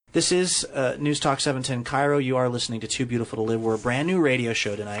This is News Talk 710 Cairo. You are listening to Too Beautiful to Live. We're a brand new radio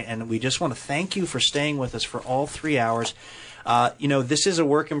show tonight, and we just want to thank you for staying with us for all 3 hours. This is a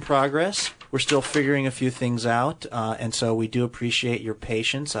work in progress. We're still figuring a few things out, and so we do appreciate your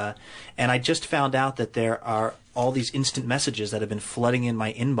patience. And I just found out that there are all these instant messages that have been flooding in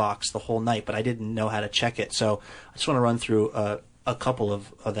my inbox the whole night, but I didn't know how to check it. So I just want to run through a couple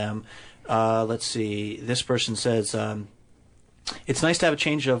of them. Let's see. This person says, it's nice to have a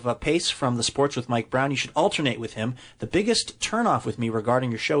change of pace from the Sports with Mike Brown. You should alternate with him. The biggest turnoff with me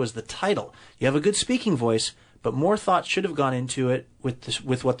regarding your show is the title. You have a good speaking voice, but more thought should have gone into it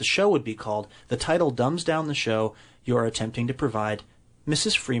with what the show would be called. The title dumbs down the show you are attempting to provide.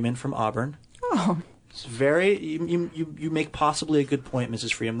 Mrs. Freeman from Auburn. Oh. It's very, you make possibly a good point,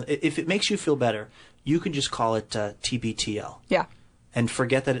 Mrs. Freeman. If it makes you feel better, you can just call it TBTL. Yeah. And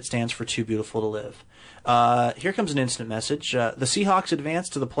forget that it stands for Too Beautiful to Live. Here comes an instant message. The Seahawks advance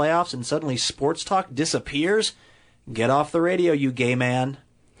to the playoffs and suddenly sports talk disappears. Get off the radio, you gay man.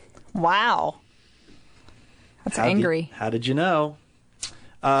 Wow. That's angry. How did you know?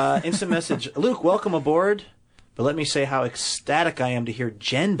 Instant message. Luke, welcome aboard. But let me say how ecstatic I am to hear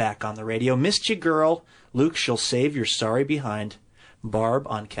Jen back on the radio. Missed you, girl. Luke, she'll save your sorry behind. Barb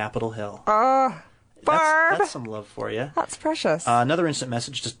on Capitol Hill. Barb. That's some love for you. That's precious. Another instant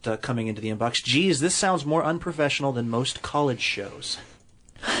message just coming into the inbox. Geez, this sounds more unprofessional than most college shows.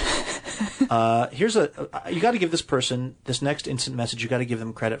 You got to give this person, this next instant message, you got to give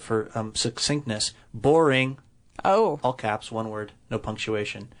them credit for succinctness. Boring. Oh. All caps, one word, no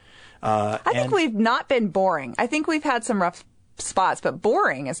punctuation. I think we've not been boring. I think we've had some rough spots, but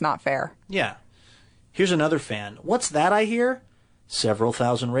boring is not fair. Yeah. Here's another fan. What's that I hear? Several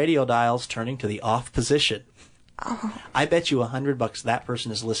thousand radio dials turning to the off position. Oh. I bet you $100 that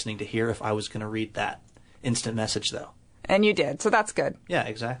person is listening to hear if I was going to read that instant message, though. And you did, so that's good. Yeah,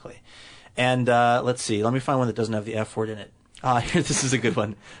 exactly. And let's see. Let me find one that doesn't have the F word in it. Here, this is a good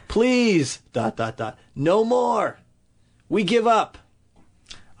one. Please, ... No more. We give up.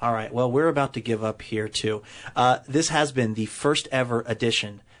 All right, well, we're about to give up here, too. This has been the first ever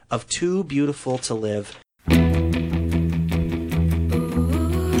edition of Too Beautiful to Live.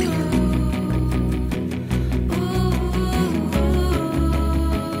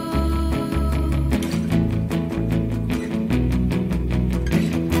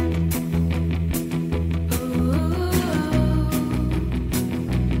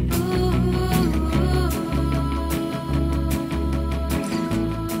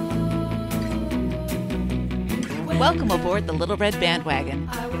 Welcome aboard the Little Red Bandwagon,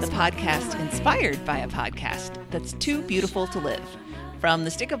 the podcast inspired by a podcast that's too beautiful to live. From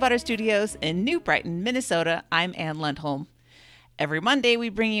the Stick of Butter Studios in New Brighton, Minnesota, I'm Ann Lundholm. Every Monday, we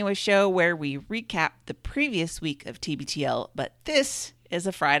bring you a show where we recap the previous week of TBTL, but this is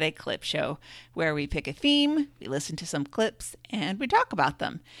a Friday clip show where we pick a theme, we listen to some clips, and we talk about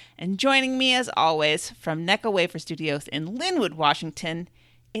them. And joining me, as always, from NECA Wafer Studios in Linwood, Washington,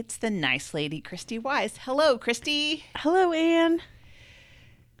 it's the nice lady, Christy Wise. Hello, Christy. Hello, Anne.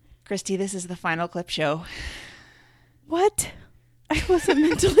 Christy, this is the final clip show. What? I wasn't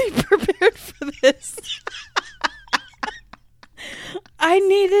mentally prepared for this. I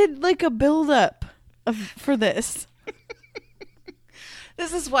needed like a build-up for this.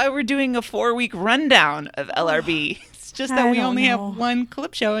 This is why we're doing a 4-week rundown of LRB. It's just that we only have one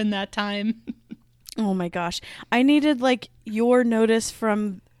clip show in that time. Oh my gosh. I needed like your notice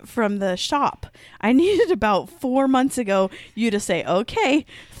from the shop. I needed about 4 months ago you to say, okay,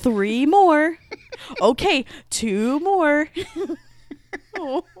 3 more. Okay, 2 more.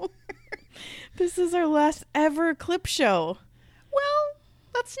 Oh. This is our last ever clip show. Well,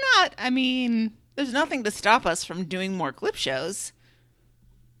 that's not. I mean, there's nothing to stop us from doing more clip shows.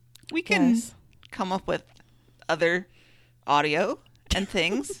 We can come up with other audio and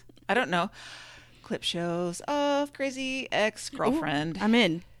things. I don't know. Clip shows of Crazy Ex-Girlfriend. Ooh, I'm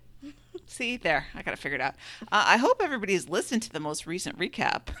in. See, there. I got to figure it out. I hope everybody's listened to the most recent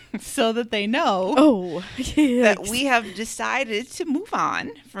recap so that they know that we have decided to move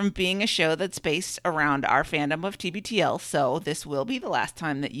on from being a show that's based around our fandom of TBTL. So this will be the last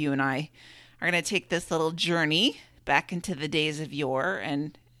time that you and I are going to take this little journey back into the days of yore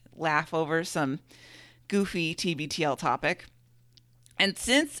and laugh over some goofy TBTL topic. And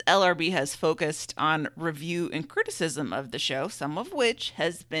since LRB has focused on review and criticism of the show, some of which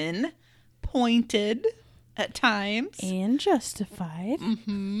has been pointed at times. And justified.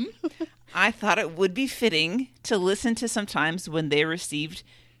 Mm-hmm. I thought it would be fitting to listen to some times when they received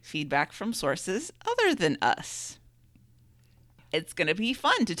feedback from sources other than us. It's going to be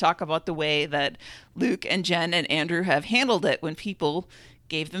fun to talk about the way that Luke and Jen and Andrew have handled it when people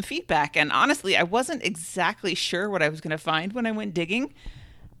gave them feedback. And honestly, I wasn't exactly sure what I was going to find when I went digging,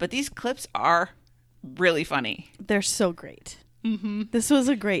 but these clips are really funny. They're so great. Mm-hmm. This was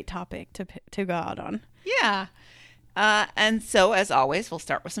a great topic to go out on. Yeah. And so, as always, we'll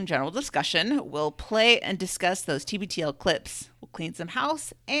start with some general discussion. We'll play and discuss those TBTL clips. We'll clean some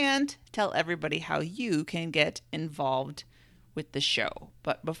house and tell everybody how you can get involved with the show.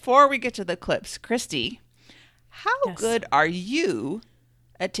 But before we get to the clips, Christy, how good are you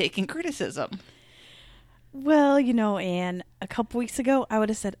at taking criticism? Well, Anne, a couple weeks ago, I would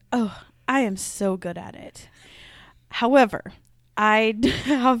have said, oh, I am so good at it. However, I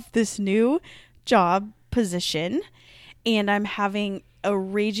have this new job position, and I'm having a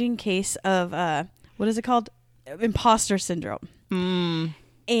raging case of, what is it called? Imposter syndrome.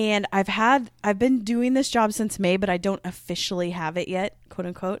 And I've been doing this job since May, but I don't officially have it yet, quote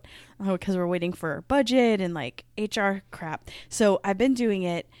unquote, because we're waiting for budget and like HR crap. So I've been doing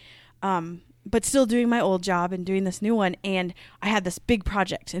it, but still doing my old job and doing this new one. And I had this big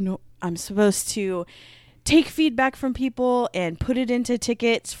project, and I'm supposed to take feedback from people and put it into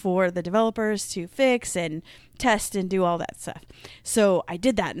tickets for the developers to fix and test and do all that stuff. So I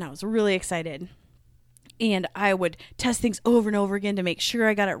did that, and I was really excited. And I would test things over and over again to make sure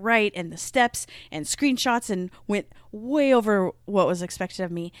I got it right, and the steps and screenshots, and went way over what was expected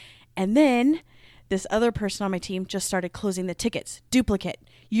of me. And then this other person on my team just started closing the tickets. Duplicate.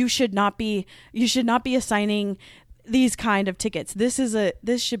 You should not be assigning these kind of tickets.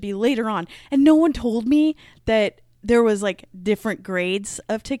 This should be later on. And no one told me that there was like different grades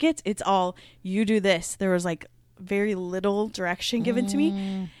of tickets. It's all, you do this. There was like very little direction given to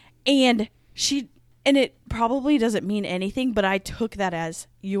me. And it probably doesn't mean anything, but I took that as,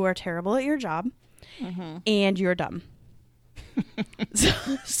 you are terrible at your job and you're dumb.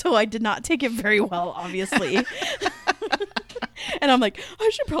 So I did not take it very well, obviously. And I'm like, I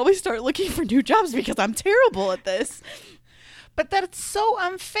should probably start looking for new jobs because I'm terrible at this. But that's so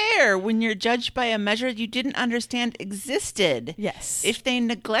unfair when you're judged by a measure you didn't understand existed. Yes. If they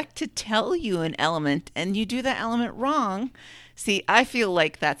neglect to tell you an element and you do that element wrong, see, I feel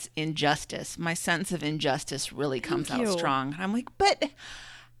like that's injustice. My sense of injustice really comes out strong. I'm like, but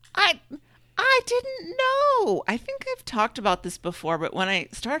I didn't know. I think I've talked about this before, but when I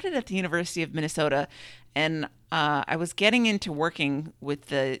started at the University of Minnesota and I was getting into working with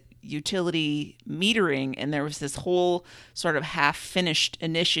the utility metering, and there was this whole sort of half-finished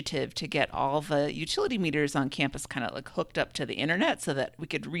initiative to get all the utility meters on campus kind of like hooked up to the internet so that we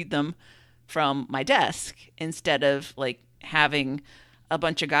could read them from my desk instead of like having a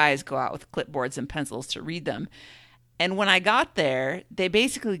bunch of guys go out with clipboards and pencils to read them. And when I got there, they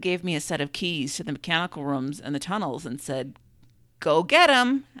basically gave me a set of keys to the mechanical rooms and the tunnels and said, go get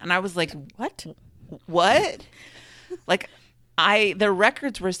them. And I was like, what? Like, the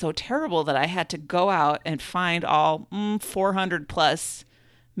records were so terrible that I had to go out and find all 400 plus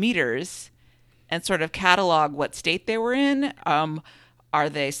meters and sort of catalog what state they were in. Are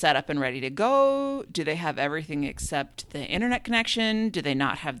they set up and ready to go? Do they have everything except the internet connection? Do they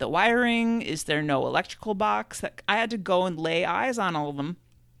not have the wiring? Is there no electrical box? I had to go and lay eyes on all of them.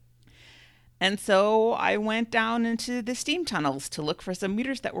 And so I went down into the steam tunnels to look for some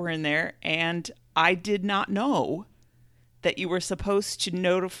meters that were in there, and I did not know that you were supposed to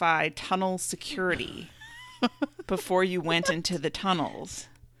notify tunnel security before you went into the tunnels.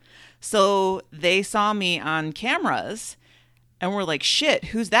 So they saw me on cameras and were like, shit,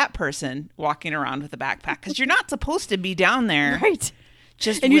 who's that person walking around with a backpack? Because you're not supposed to be down there. Right.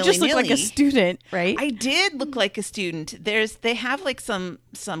 Just and you just look like a student, right? I did look like a student. They have like some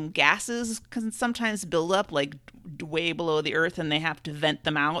gases can sometimes build up like way below the earth, and they have to vent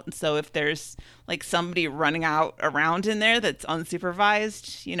them out. And so if there's like somebody running out around in there that's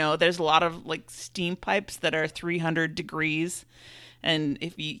unsupervised, there's a lot of like steam pipes that are 300 degrees. And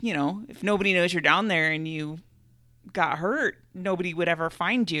if if nobody knows you're down there and you got hurt, nobody would ever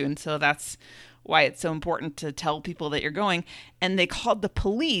find you. And so that's why it's so important to tell people that you're going. And they called the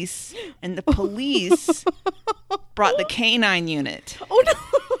police, and the police brought the canine unit. Oh no.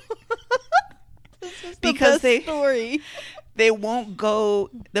 This is because the best story.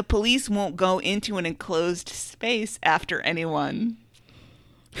 The police won't go into an enclosed space after anyone.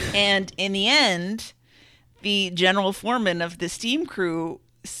 And in the end, the general foreman of the steam crew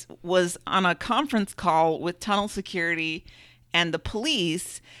was on a conference call with tunnel security and the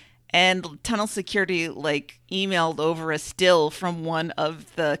police, and tunnel security like emailed over a still from one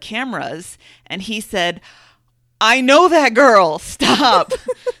of the cameras, and he said, I know that girl, stop.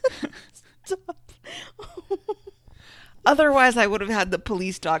 Stop. Otherwise, I would have had the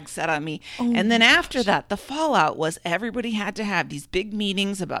police dog set on me. Oh and then after that, the fallout was everybody had to have these big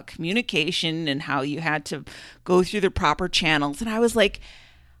meetings about communication and how you had to go through the proper channels. And I was like,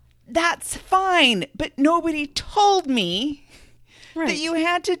 that's fine. But nobody told me that you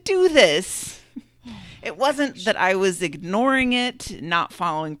had to do this. It wasn't that I was ignoring it, not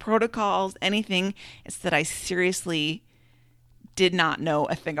following protocols, anything. It's that I seriously did not know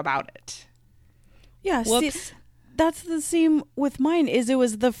a thing about it. Yeah, Whoops. See, that's the same with mine. It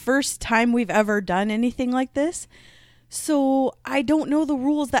was the first time we've ever done anything like this. So I don't know the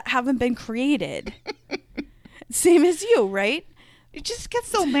rules that haven't been created. Same as you, right? You just get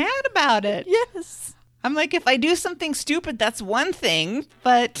so mad about it. Yes. I'm like, if I do something stupid, that's one thing,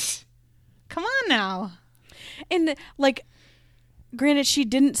 but come on now. And like, granted, she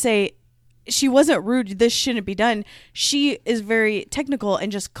didn't say, she wasn't rude, this shouldn't be done. She is very technical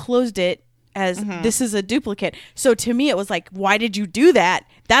and just closed it as this is a duplicate. So to me, it was like, why did you do that?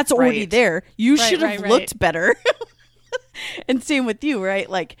 That's already there. You should have looked better. And same with you, right?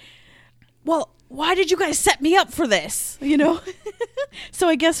 Like, well, why did you guys set me up for this? You know? So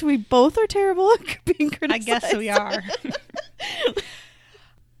I guess we both are terrible at being criticized. I guess we are.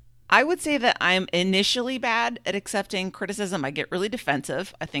 I would say that I'm initially bad at accepting criticism. I get really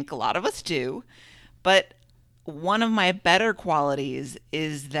defensive. I think a lot of us do. But one of my better qualities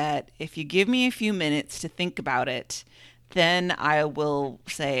is that if you give me a few minutes to think about it, then I will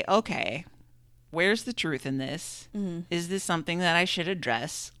say, okay, where's the truth in this? Is this something that I should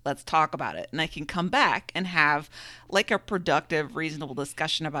address? Let's talk about it. And I can come back and have like a productive, reasonable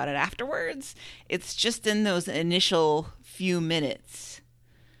discussion about it afterwards. It's just in those initial few minutes.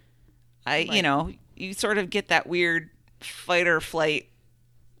 You know, you sort of get that weird fight or flight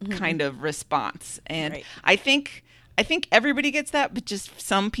kind of response. And I think everybody gets that, but just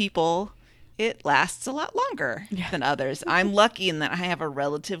some people, it lasts a lot longer than others. I'm lucky in that I have a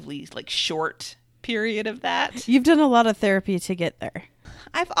relatively like short period of that. You've done a lot of therapy to get there.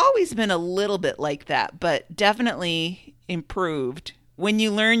 I've always been a little bit like that, but definitely improved when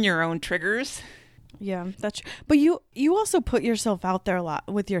you learn your own triggers. Yeah, that's true. But you also put yourself out there a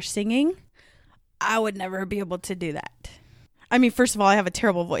lot with your singing. I would never be able to do that. I mean, first of all, I have a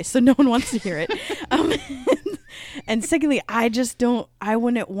terrible voice, so no one wants to hear it. And secondly, I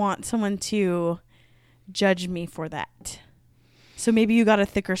wouldn't want someone to judge me for that. So maybe you got a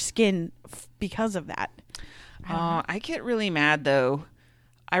thicker skin because of that. I get really mad, though.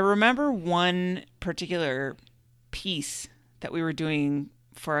 I remember one particular piece that we were doing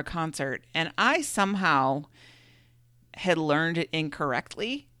for a concert, and I somehow had learned it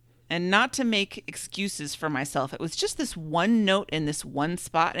incorrectly. And not to make excuses for myself, it was just this one note in this one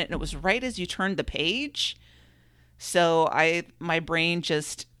spot, and it was right as you turned the page. So my brain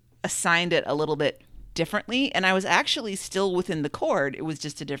just assigned it a little bit differently, and I was actually still within the chord. It was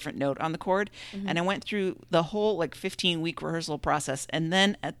just a different note on the chord. And I went through the whole like 15-week rehearsal process, and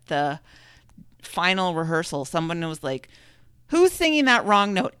then at the final rehearsal, someone was like, "Who's singing that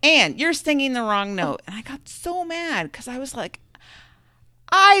wrong note?" "Anne, you're singing the wrong note." And I got so mad because I was like,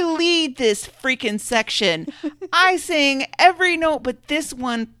 I lead this freaking section. I sing every note but this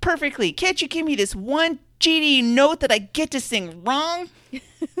one perfectly. Can't you give me this one GD note that I get to sing wrong?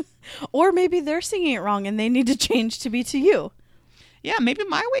 Or maybe they're singing it wrong and they need to change to be to you. Yeah, maybe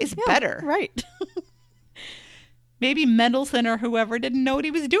my way's better. Right. Maybe Mendelssohn or whoever didn't know what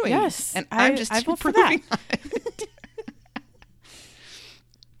he was doing. Yes. And I'm just I vote for that.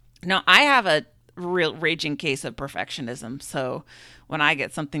 No, I have a real raging case of perfectionism. So when I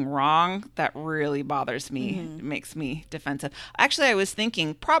get something wrong, that really bothers me. It makes me defensive. Actually, I was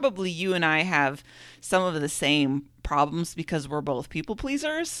thinking probably you and I have some of the same problems because we're both people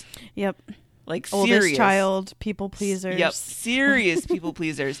pleasers. Yep. Like oldest serious child, people pleasers. Yep, serious people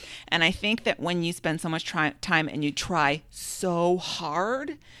pleasers. And I think that when you spend so much time and you try so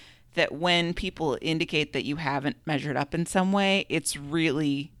hard, that when people indicate that you haven't measured up in some way, it's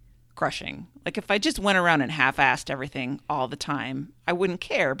really crushing. Like if I just went around and half-assed everything all the time, I wouldn't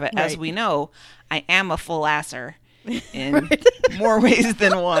care. But as we know, I am a full asser in more ways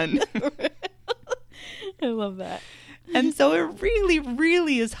than one. I love that. And so it really,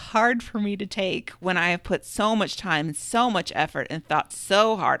 really is hard for me to take when I have put so much time and so much effort and thought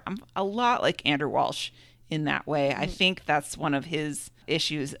so hard. I'm a lot like Andrew Walsh in that way. I think that's one of his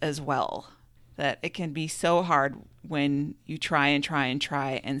issues as well, that it can be so hard when you try and try and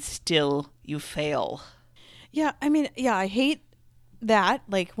try and still you fail. Yeah, I mean, yeah, I hate that.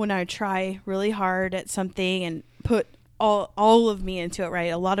 Like when I try really hard at something and put all of me into it,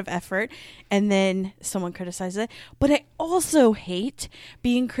 right? A lot of effort, and then someone criticizes it. But I also hate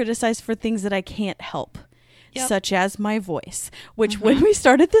being criticized for things that I can't help. such as my voice, which when we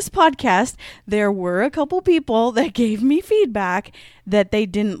started this podcast, there were a couple people that gave me feedback that they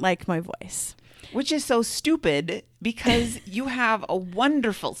didn't like my voice. Which is so stupid because you have a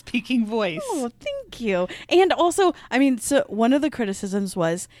wonderful speaking voice. Oh, thank you. And also, I mean, so one of the criticisms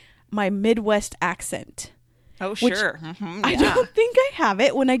was my Midwest accent. Oh, sure. I don't think I have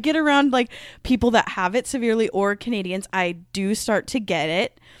it. When I get around like people that have it severely or Canadians, I do start to get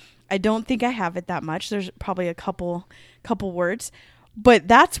it. I don't think I have it that much. There's probably a couple words. But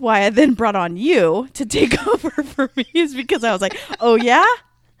that's why I then brought on you to take over for me, is because I was like, oh, yeah?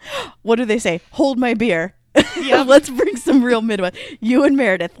 What do they say? Hold my beer. Yeah, let's bring some real Midwest. You and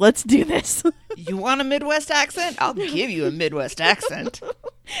Meredith, let's do this. You want a Midwest accent? I'll give you a Midwest accent.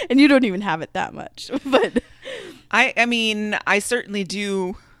 And you don't even have it that much. But I mean, I certainly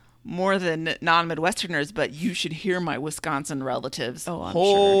do more than non-Midwesterners, but you should hear my Wisconsin relatives. Oh, I'm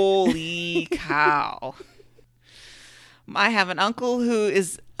Holy cow. I have an uncle who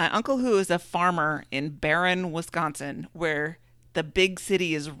is a farmer in Barron, Wisconsin, where the big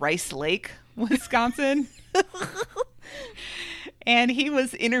city is Rice Lake, Wisconsin. And he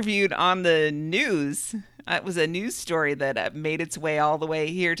was interviewed on the news. It was a news story that made its way all the way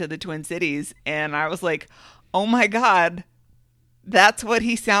here to the Twin Cities. And I was like, oh my God, that's what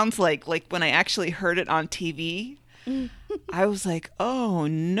he sounds like. Like when I actually heard it on TV, I was like, oh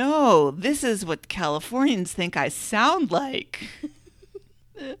no, this is what Californians think I sound like.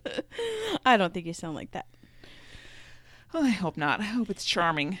 I don't think you sound like that. Well, I hope not. I hope it's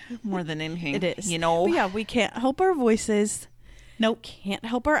charming more than anything. It is. You know? But yeah, we can't help our voices. Nope. Can't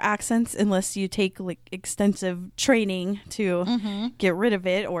help our accents unless you take like extensive training to get rid of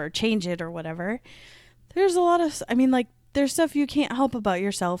it or change it or whatever. There's a lot of, I mean, like, there's stuff you can't help about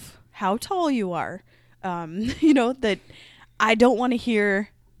yourself. How tall you are. You know, that I don't want to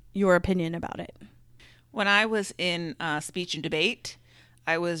hear your opinion about it. When I was in speech and debate,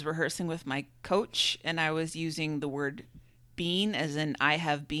 I was rehearsing with my coach and I was using the word been, as in I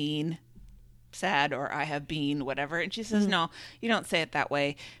have been sad or I have been whatever. And she says, no, you don't say it that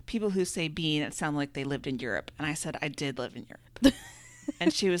way. People who say been, it sound like they lived in Europe. And I said, I did live in Europe.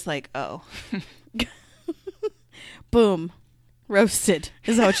 And she was like, oh. Boom. Roasted.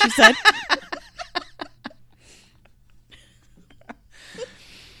 Is that what she said?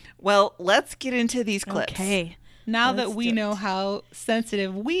 Well, let's get into these clips. Okay. Now that we know how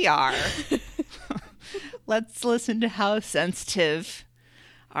sensitive we are, let's listen to how sensitive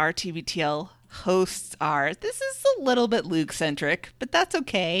our TBTL hosts are. This is a little bit Luke-centric, but that's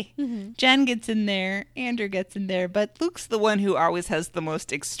okay. Jen gets in there, Andrew gets in there, but Luke's the one who always has the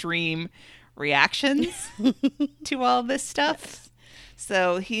most extreme reactions to all this stuff. Yes.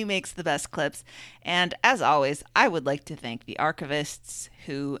 So he makes the best clips. And as always, I would like to thank the archivists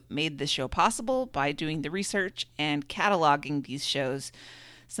who made this show possible by doing the research and cataloging these shows.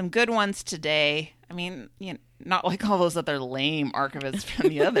 Some good ones today. I mean, you know, not like all those other lame archivists from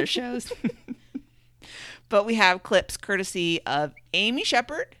the other shows. But we have clips courtesy of Amy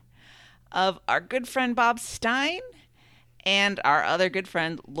Shepard, of our good friend Bob Stein, and our other good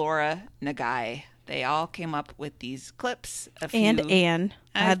friend Laura Nagai. They all came up with these clips. And Anne.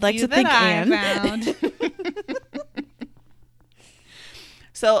 I'd like to thank Anne.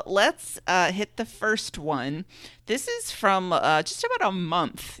 So let's hit the first one. This is from just about a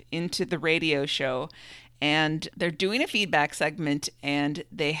month into the radio show. And they're doing a feedback segment. And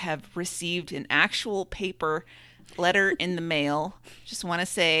they have received an actual paper letter in the mail. Just want to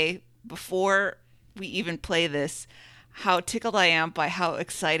say, before we even play this, how tickled I am by how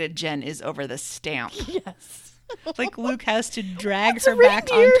excited Jen is over the stamp. Yes. Like Luke has to drag her back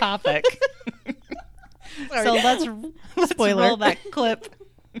on topic. So let's roll that clip.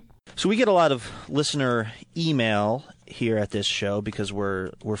 So we get a lot of listener email here at this show because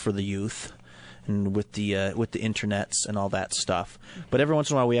we're for the youth and with the internets and all that stuff. But every once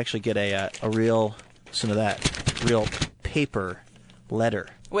in a while we actually get a real, listen to that, real paper letter.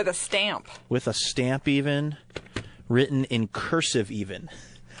 With a stamp. With a stamp even. Written in cursive even.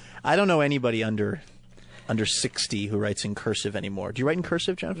 I don't know anybody under 60 who writes in cursive anymore. Do you write in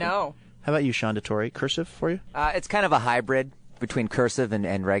cursive, Jennifer? No. How about you, Sean DeTore? Cursive for you? It's kind of a hybrid between cursive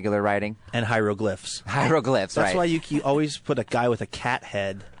and regular writing. And hieroglyphs. Hieroglyphs, That's right. why you always put a guy with a cat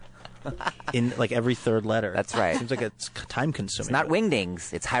head in like every third letter. That's right. Seems like it's time consuming. It's not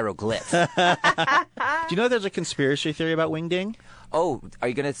wingdings, it's hieroglyphs. Do you know there's a conspiracy theory about wingding? Oh, are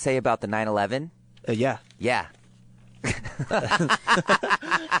you going to say about the 9/11? Yeah. Yeah.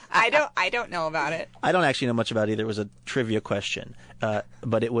 I don't know about it. I don't actually know much about it either. It was a trivia question.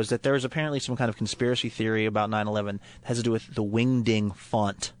 But it was that there was apparently some kind of conspiracy theory about 9/11 that has to do with the wingding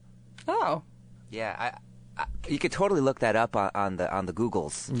font. Oh. Yeah, You could totally look that up on the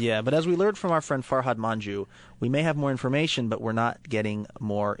Googles. Yeah, but as we learned from our friend Farhad Manju, we may have more information, but we're not getting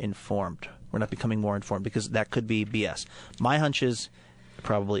more informed. We're not becoming more informed because that could be BS. My hunch is it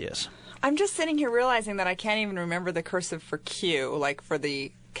probably is. I'm just sitting here realizing that I can't even remember the cursive for Q, like for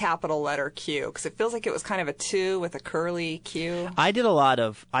the capital letter Q, because it feels like it was kind of a 2 with a curly Q. I did a lot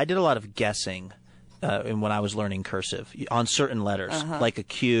of guessing when I was learning cursive on certain letters, like a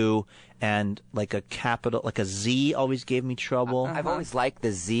Q and like a capital, like a Z always gave me trouble. I've always liked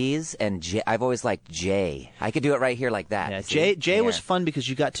the Z's, and I've always liked J. I could do it right here like that. Yeah, J was fun because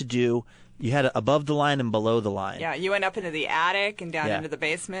you got to do. You had above the line and below the line. Yeah, you went up into the attic and down into the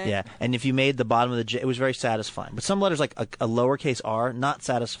basement. Yeah, and if you made the bottom of the J, it was very satisfying. But some letters, like a lowercase r, not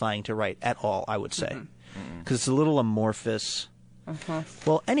satisfying to write at all, I would say. Because it's a little amorphous.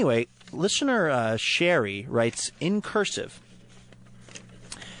 Well, anyway, listener Sherry writes in cursive,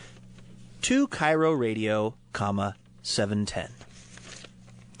 to Cairo Radio, 710.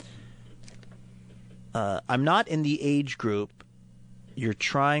 I'm not in the age group you're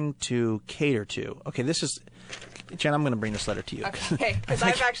trying to cater to. Okay, this is... Jen, I'm going to bring this letter to you. Okay, because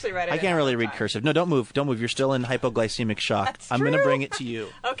I've actually read it. I can't really read cursive. No, don't move. Don't move. You're still in hypoglycemic shock. That's I'm going to bring it to you.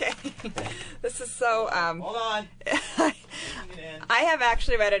 Okay. This is so... Hold on. I have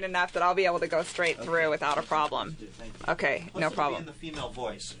actually read it enough that I'll be able to go straight through without a problem. Okay, no problem. In the female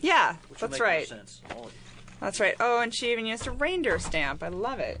voice. Yeah, that's right. That's right. Oh, and she even used a reindeer stamp. I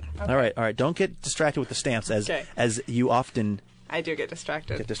love it. Okay. All right. Don't get distracted with the stamps as you often... I do get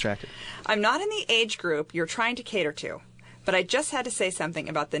distracted. I'm not in the age group you're trying to cater to, but I just had to say something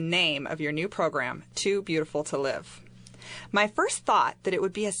about the name of your new program, Too Beautiful to Live. My first thought that it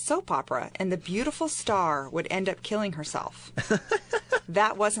would be a soap opera and the beautiful star would end up killing herself.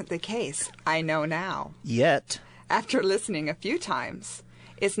 That wasn't the case. I know now. Yet. After listening a few times.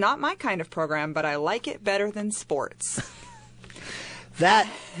 It's not my kind of program, but I like it better than sports. That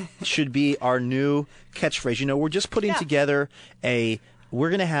should be our new catchphrase. You know, we're just putting together we're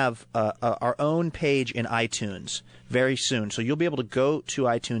going to have our own page in iTunes very soon. So you'll be able to go to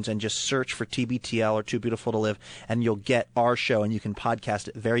iTunes and just search for TBTL or Too Beautiful to Live, and you'll get our show, and you can podcast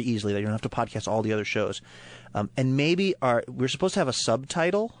it very easily. You don't have to podcast all the other shows. And maybe we're supposed to have a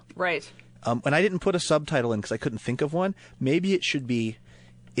subtitle. Right. And I didn't put a subtitle in because I couldn't think of one. Maybe it should be,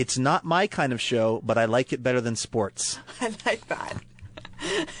 it's not my kind of show, but I like it better than sports. I like that.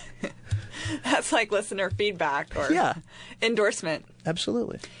 That's like listener feedback or endorsement.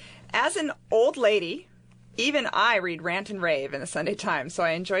 Absolutely. As an old lady, even I read Rant and Rave in the Sunday Times, so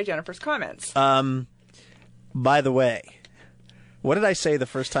I enjoy Jennifer's comments. By the way, what did I say the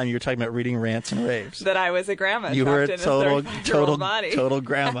first time you were talking about reading rants and raves? That I was a grandma. You were a total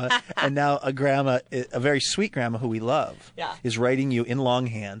grandma, and now a grandma, a very sweet grandma who we love, is writing you in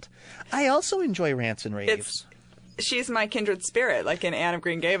longhand. I also enjoy rants and raves. She's my kindred spirit, like in Anne of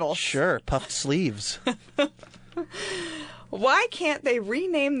Green Gables. Sure, puffed sleeves. Why can't they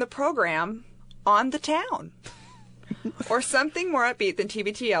rename the program On the Town? Or something more upbeat than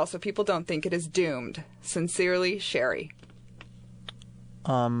TBTL so people don't think it is doomed. Sincerely, Sherry.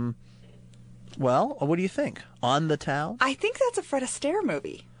 Well, what do you think? On the Town? I think that's a Fred Astaire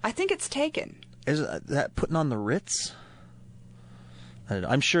movie. I think it's taken. Is that putting on the Ritz? I don't know.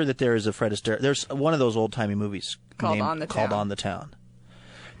 I'm sure that there is a Fred Astaire. There's one of those old-timey movies called On the Town.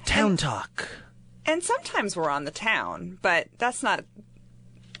 Town Talk. And sometimes we're on the town, but that's not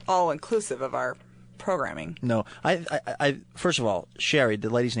all-inclusive of our programming. No. I first of all, Sherry, the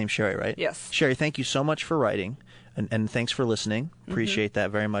lady's name's Sherry, right? Yes. Sherry, thank you so much for writing, and thanks for listening. Appreciate that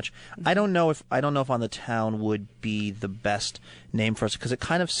very much. I don't know if On the Town would be the best name for us, because it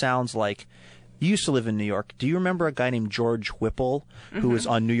kind of sounds like... You used to live in New York. Do you remember a guy named George Whipple who was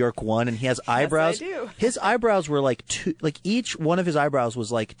on New York One, and he has eyebrows? Yes, I do. His eyebrows were like each one of his eyebrows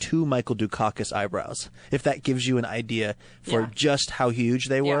was like 2 Michael Dukakis eyebrows, if that gives you an idea for just how huge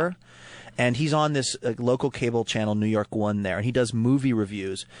they were. And he's on this local cable channel, New York One there, and he does movie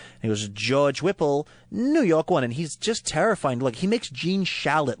reviews. And he goes, George Whipple, New York One, and he's just terrifying. Like, he makes Gene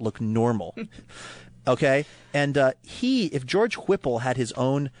Shalit look normal. Okay? And if George Whipple had his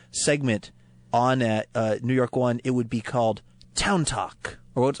own segment on New York One, it would be called Town Talk.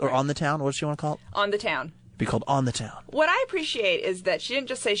 Or On the Town? What does she want to call it? On the Town. It'd be called On the Town. What I appreciate is that she didn't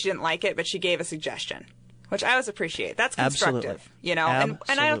just say she didn't like it, but she gave a suggestion, which I always appreciate. That's constructive. Absolutely. You know?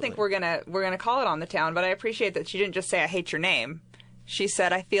 And I don't think we're gonna call it On the Town, but I appreciate that she didn't just say, I hate your name. She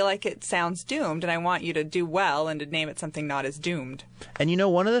said, I feel like it sounds doomed, and I want you to do well and to name it something not as doomed. And you know,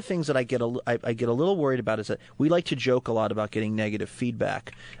 one of the things that I get a little worried about is that we like to joke a lot about getting negative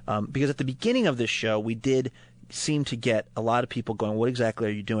feedback. Because at the beginning of this show, we did seem to get a lot of people going, what exactly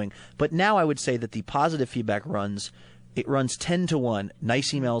are you doing? But now I would say that the positive feedback runs 10 to 1,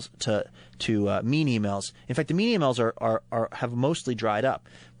 nice emails to mean emails. In fact, the mean emails have mostly dried up.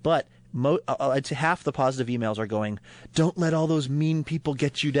 But I'd say half the positive emails are going, don't let all those mean people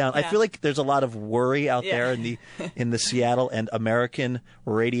get you down. Yeah. I feel like there's a lot of worry out there in the Seattle and American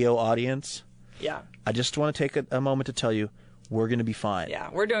radio audience. Yeah. I just want to take a moment to tell you, we're going to be fine. Yeah,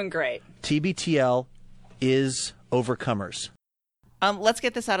 we're doing great. TBTL is overcomers. Let's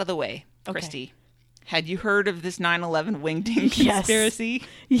get this out of the way, Christy. Okay. Had you heard of this 9/11 wingding conspiracy?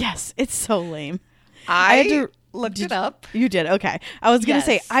 Yes, it's so lame. I had to look it up. You did? Okay. I was going to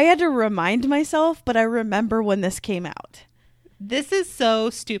say, I had to remind myself, but I remember when this came out. This is so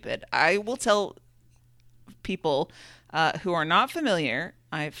stupid. I will tell people who are not familiar,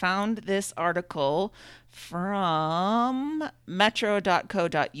 I found this article from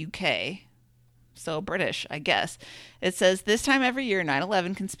metro.co.uk. So British, I guess. It says, this time every year,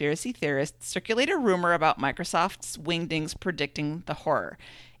 9/11 conspiracy theorists circulate a rumor about Microsoft's wingdings predicting the horror.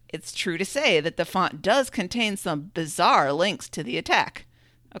 It's true to say that the font does contain some bizarre links to the attack.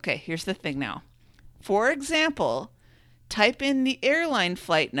 Okay, here's the thing now. For example, type in the airline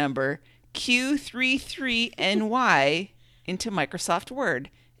flight number Q33NY into Microsoft Word.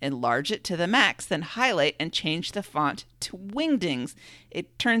 Enlarge it to the max, then highlight and change the font to wingdings.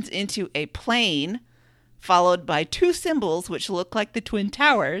 It turns into a plane, followed by 2 symbols which look like the Twin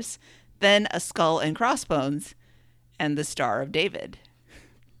Towers, then a skull and crossbones, and the Star of David.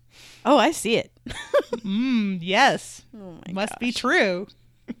 Oh, I see it. Yes. Oh must be true.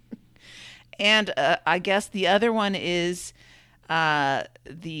 And I guess the other one is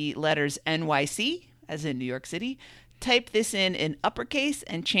the letters NYC, as in New York City. Type this in uppercase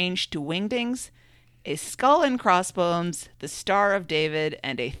and change to wingdings. A skull and crossbones, the Star of David,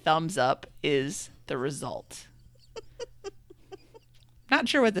 and a thumbs up is the result. Not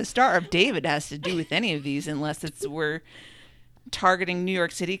sure what the Star of David has to do with any of these, unless we're targeting New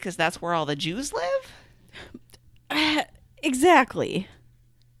York City because that's where all the Jews live? Exactly.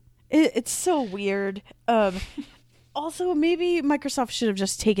 It's so weird. Also, maybe Microsoft should have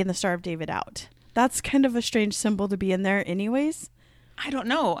just taken the Star of David out. That's kind of a strange symbol to be in there anyways. I don't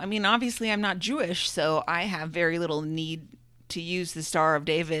know. I mean, obviously I'm not Jewish, so I have very little need to use the Star of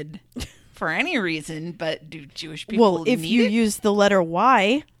David for any reason, but do Jewish people Well, if you use the letter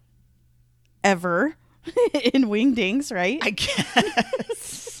Y ever in wingdings, right? I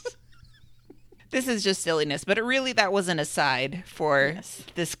guess. This is just silliness, but that was an aside for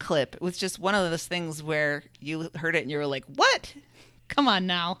this clip. It was just one of those things where you heard it and you were like, what? Come on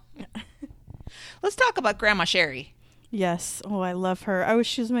now. Let's talk about Grandma Sherry. Yes. Oh, I love her. I wish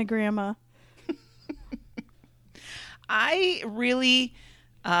she was my grandma. I really,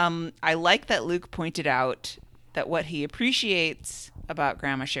 I like that Luke pointed out that what he appreciates about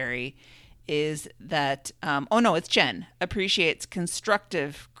Grandma Sherry is that, it's Jen, appreciates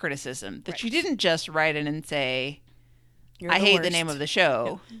constructive criticism. That she didn't just write in and say, I hate the name of the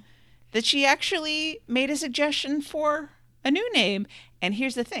show. Yeah. That she actually made a suggestion for a new name. And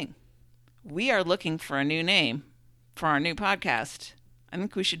here's the thing. We are looking for a new name for our new podcast. I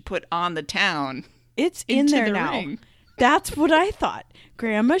think we should put On the Town. It's in there now. Ring. That's what I thought.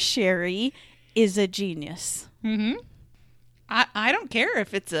 Grandma Sherry is a genius. Mm-hmm. I don't care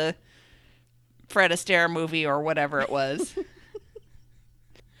if it's a Fred Astaire movie or whatever it was.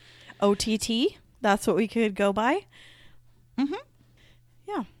 OTT? That's what we could go by? Mm-hmm.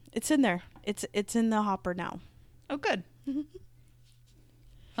 Yeah, it's in there. It's in the hopper now. Oh, good.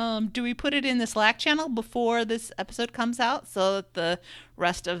 Do we put it in the Slack channel before this episode comes out so that the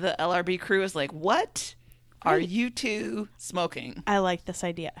rest of the LRB crew is like, what are you two smoking? I like this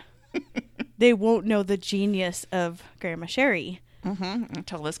idea. They won't know the genius of Grandma Sherry.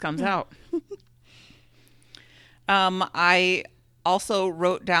 Until this comes out. I also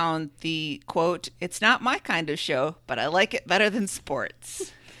wrote down the quote, it's not my kind of show, but I like it better than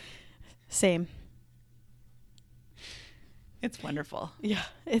sports. Same. It's wonderful. Yeah,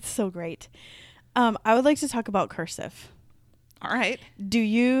 it's so great. I would like to talk about cursive. All right. Do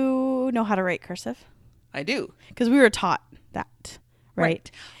you know how to write cursive? I do. Because we were taught that,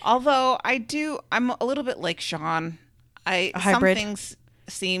 right? Although I'm a little bit like Sean. Some things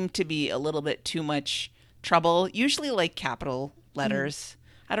seem to be a little bit too much trouble, usually like capital letters.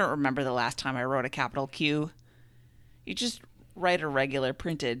 I don't remember the last time I wrote a capital Q. You just write a regular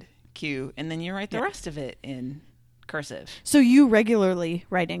printed Q, and then you write the rest of it in cursive. So you regularly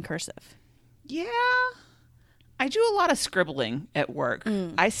write in cursive? Yeah. I do a lot of scribbling at work.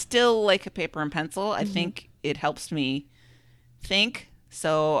 I still like a paper and pencil. I think it helps me think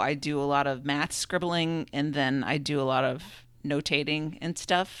So I do a lot of math scribbling, and then I do a lot of notating and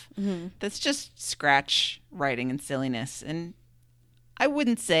stuff. Mm-hmm. That's just scratch writing and silliness. And I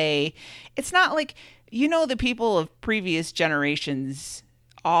wouldn't say, it's not like, the people of previous generations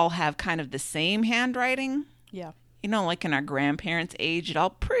all have kind of the same handwriting. Yeah. Like in our grandparents' age, it all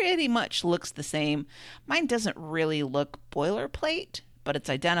pretty much looks the same. Mine doesn't really look boilerplate, but it's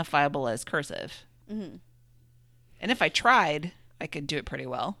identifiable as cursive. Mm-hmm. And if I tried, I could do it pretty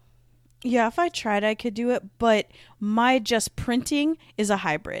well. Yeah, if I tried, I could do it. But my just printing is a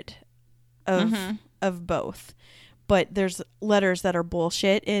hybrid of both. But there's letters that are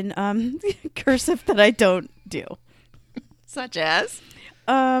bullshit in cursive that I don't do. Such as?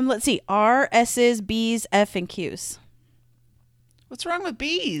 Let's see. R, S's, B's, F, and Q's. What's wrong with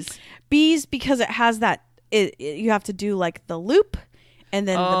B's? B's because it has that. You have to do like the loop, and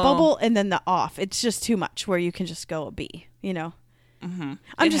then the bubble, and then the off. It's just too much where you can just go a B. Mm-hmm.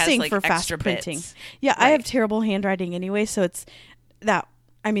 I'm just saying like for fast printing. Bits. Yeah, right. I have terrible handwriting anyway, so it's that.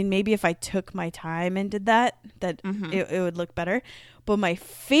 I mean, maybe if I took my time and did that it would look better. But my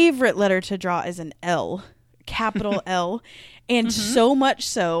favorite letter to draw is an L, capital L. And so much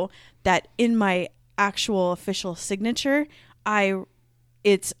so that in my actual official signature, I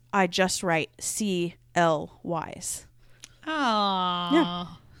just write CLYs. Aww. Yeah.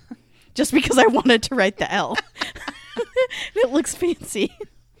 Just because I wanted to write the L. It looks fancy.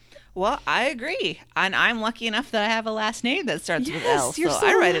 Well, I agree. And I'm lucky enough that I have a last name that starts with L. So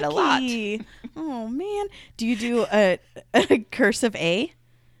I write it a lot. Oh, man. Do you do a cursive A?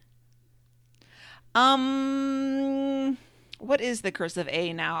 What is the cursive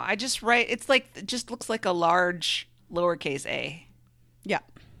A now? I just write, it just looks like a large lowercase a. Yeah.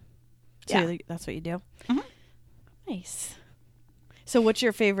 So that's what you do? Mm-hmm. Nice. So what's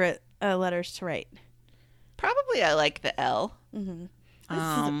your favorite letters to write? Probably I like the L. Mm-hmm.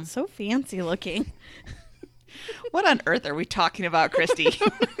 This is so fancy looking. What on earth are we talking about, Christy? Is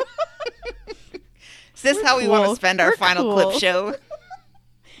this how we want to spend our final clip show?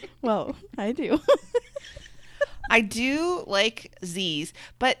 Well, I do. I do like Z's,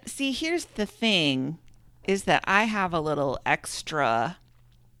 but see, here's the thing, is that I have a little extra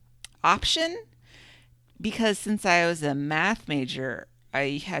option because since I was a math major,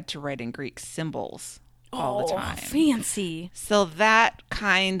 I had to write in Greek symbols all the time. Fancy. So that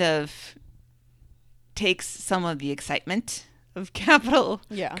kind of takes some of the excitement of capital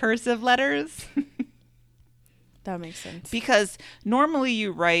cursive letters. That makes sense. Because normally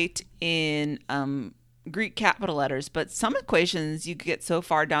you write in Greek capital letters, but some equations you get so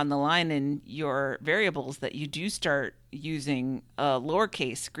far down the line in your variables that you do start using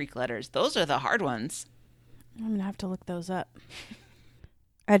lowercase Greek letters. Those are the hard ones. I'm going to have to look those up.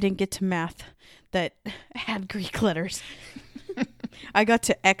 I didn't get to math that had Greek letters. I got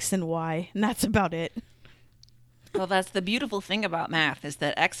to X and Y, and that's about it. Well, that's the beautiful thing about math is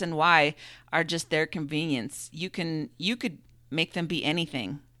that X and Y are just their convenience. You could make them be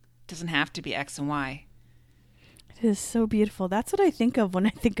anything. It doesn't have to be X and Y. It is so beautiful. That's what I think of when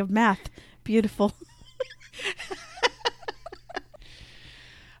I think of math. Beautiful.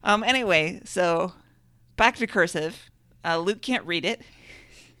 Anyway, so back to cursive. Luke can't read it,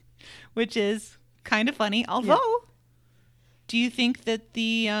 which is kind of funny. Although, do you think that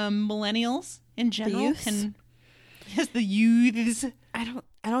the millennials in general can? Yes, the youths. I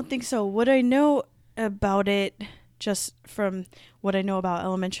don't think so. What I know about it, just from what I know about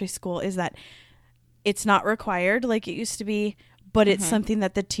elementary school, is that it's not required like it used to be, but it's something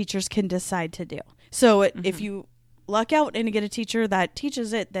that the teachers can decide to do. So if you luck out and get a teacher that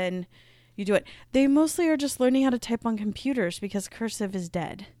teaches it, then you do it. They mostly are just learning how to type on computers because cursive is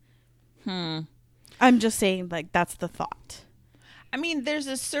dead. I'm just saying, like, that's the thought. I mean, there's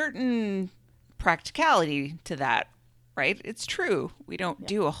a certain practicality to that, right? It's true. We don't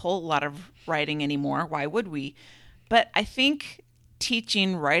do a whole lot of writing anymore. Why would we? But I think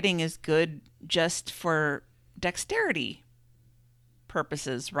teaching writing is good just for dexterity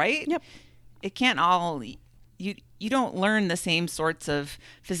purposes, right? Yep. It can't all... You don't learn the same sorts of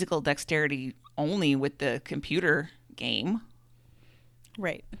physical dexterity only with the computer game.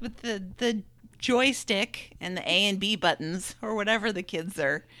 Right. With the joystick and the A and B buttons or whatever the kids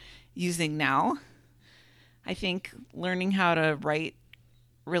are using now. I think learning how to write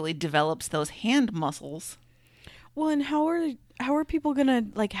really develops those hand muscles. Well, and how are people gonna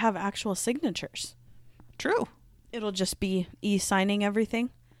like have actual signatures? True. It'll just be e-signing everything.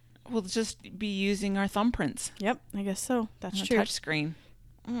 We'll just be using our thumbprints. Yep, I guess so. That's true. Touch screen.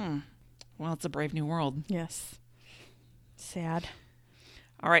 Well, it's a brave new world. Yes. Sad.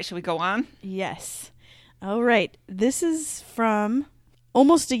 All right, shall we go on? Yes. All right. This is from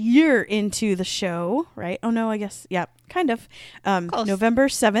almost a year into the show, right? Oh no, I guess, yeah, kind of. November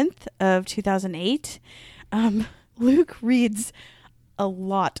 7th of 2008. Luke reads a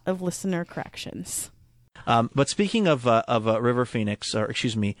lot of listener corrections. But speaking of River Phoenix, or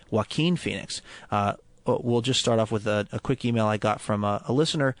excuse me, Joaquin Phoenix, we'll just start off with a quick email I got from a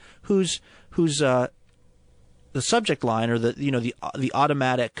listener who's the subject line, or the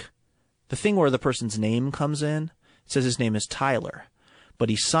automatic, the thing where the person's name comes in. It says his name is Tyler, but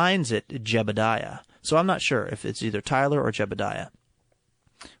he signs it Jebediah. So I'm not sure if it's either Tyler or Jebediah.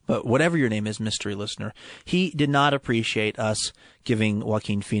 But whatever your name is, mystery listener, he did not appreciate us giving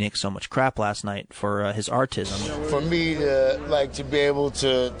Joaquin Phoenix so much crap last night for his artism. For me to be able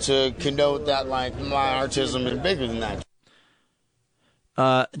to connote that, like, my artism is bigger than that.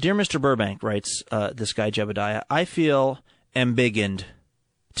 Dear Mr. Burbank, writes this guy Jebediah, I feel embiggened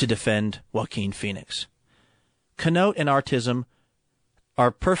to defend Joaquin Phoenix. Connote and artism are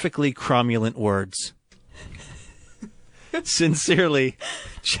perfectly cromulent words. Sincerely,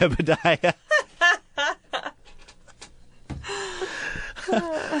 Jebediah.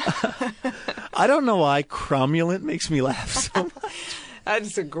 I don't know why cromulent makes me laugh so much.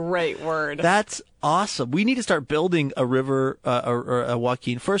 That's a great word. That's awesome. We need to start building a river, or a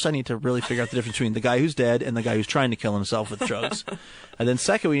Joaquin. First, I need to really figure out the difference between the guy who's dead and the guy who's trying to kill himself with drugs. And then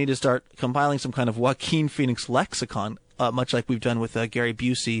second, we need to start compiling some kind of Joaquin Phoenix lexicon, much like we've done with Gary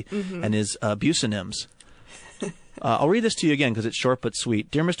Busey and his Busonyms. I'll read this to you again because it's short but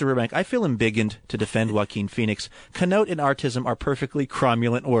sweet. Dear Mr. Burbank, I feel embiggened to defend Joaquin Phoenix. Connote and artism are perfectly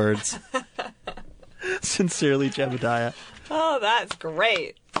cromulent words. Sincerely, Jebediah. Oh, that's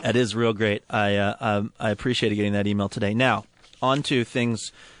great. That is real great. I appreciated getting that email today. Now, on to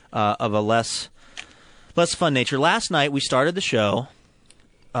things of a less fun nature. Last night we started the show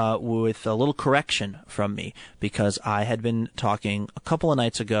with a little correction from me, because I had been talking a couple of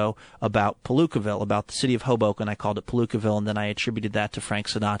nights ago about Palookaville, about the city of Hoboken. I called it Palookaville, and then I attributed that to Frank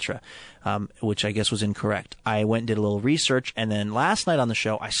Sinatra, which I guess was incorrect. I went and did a little research, and then last night on the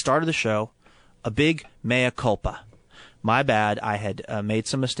show, I started the show, a big mea culpa. My bad. I had made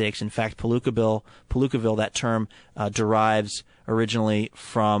some mistakes. In fact, Palookaville, that term derives originally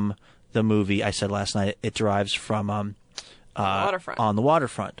from the movie. I said last night it derives from Waterfront. On the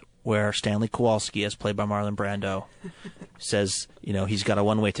Waterfront, where Stanley Kowalski, as played by Marlon Brando, says, he's got a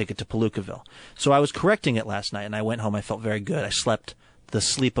one-way ticket to Palookaville. So I was correcting it last night, and I went home. I felt very good. I slept the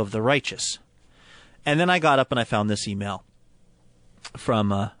sleep of the righteous. And then I got up and I found this email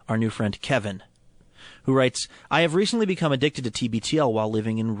from our new friend Kevin, who writes, I have recently become addicted to TBTL while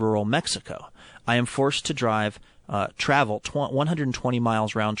living in rural Mexico. I am forced to travel 120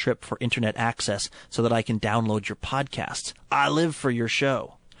 miles round trip for internet access so that I can download your podcasts. I live for your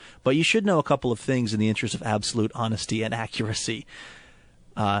show. But you should know a couple of things in the interest of absolute honesty and accuracy.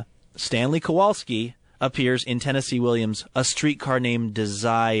 Stanley Kowalski appears in Tennessee Williams' A Streetcar Named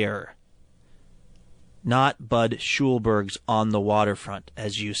Desire, not Bud Schulberg's On the Waterfront,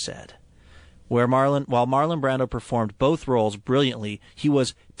 as you said. While Marlon Brando performed both roles brilliantly, he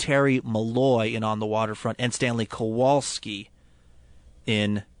was Terry Malloy in On the Waterfront and Stanley Kowalski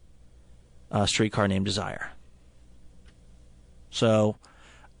in A Streetcar Named Desire. So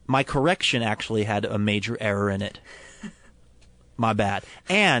my correction actually had a major error in it. My bad.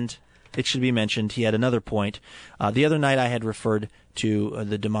 And it should be mentioned, he had another point. The other night I had referred to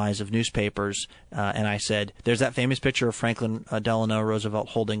the demise of newspapers, and I said, there's that famous picture of Franklin Delano Roosevelt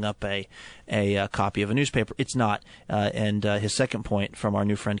holding up a copy of a newspaper. It's not. And his second point from our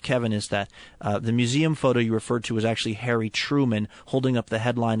new friend Kevin is that the museum photo you referred to was actually Harry Truman holding up the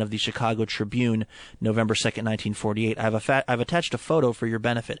headline of the Chicago Tribune, November 2nd, 1948. I've attached a photo for your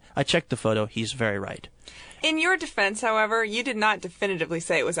benefit. I checked the photo. He's very right. In your defense, however, you did not definitively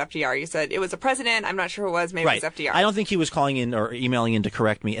say it was FDR. You said it was a president. I'm not sure who it was. Maybe right. It was FDR. I don't think he was calling in or emailing in to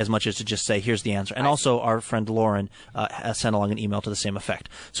correct me as much as to just say, here's the answer. And also, our friend Lauren sent along an email to the same effect.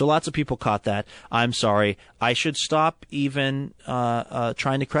 So lots of people caught that. I'm sorry. I should stop even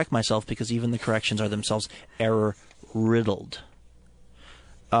trying to correct myself, because even the corrections are themselves error-riddled.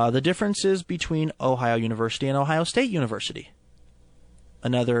 The differences between Ohio University and Ohio State University.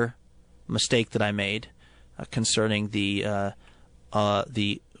 Another mistake that I made concerning the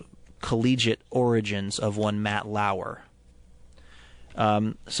collegiate origins of one Matt Lauer.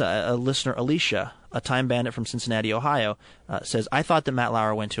 So a listener, Alicia, a time bandit from Cincinnati, Ohio, says, I thought that Matt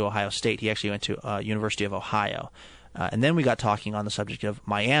Lauer went to Ohio State. He actually went to University of Ohio. And then we got talking on the subject of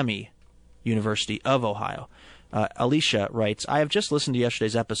Miami University of Ohio. Alicia writes, I have just listened to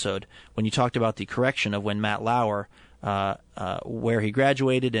yesterday's episode when you talked about the correction of when Matt Lauer where he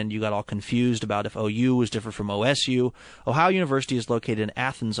graduated, and you got all confused about if OU was different from OSU. Ohio University is located in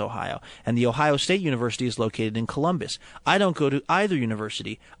Athens, Ohio, and the Ohio State University is located in Columbus. I don't go to either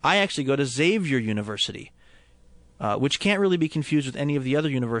university. I actually go to Xavier University, which can't really be confused with any of the other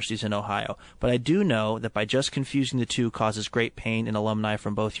universities in Ohio. But I do know that by just confusing the two causes great pain in alumni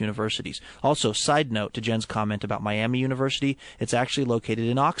from both universities. Also, side note to Jen's comment about Miami University, it's actually located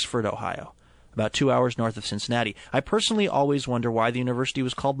in Oxford, Ohio, about 2 hours north of Cincinnati. I personally always wonder why the university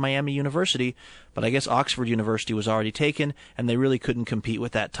was called Miami University, but I guess Oxford University was already taken, and they really couldn't compete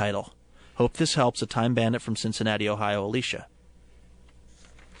with that title. Hope this helps a time bandit from Cincinnati, Ohio, Alicia.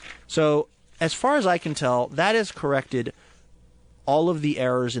 So, as far as I can tell, that has corrected all of the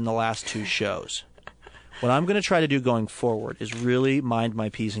errors in the last two shows. What I'm going to try to do going forward is really mind my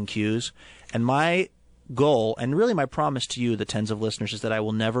P's and Q's, and my goal, and really my promise to you, the tens of listeners, is that I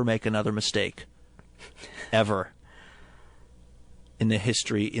will never make another mistake. Ever. In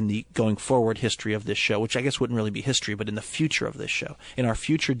the going forward history of this show, which I guess wouldn't really be history, but in the future of this show. In our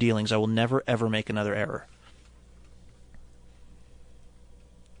future dealings, I will never, ever make another error.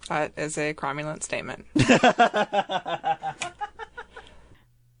 That is a cromulent statement.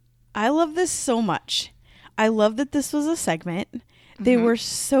 I love this so much. I love that this was a segment. They were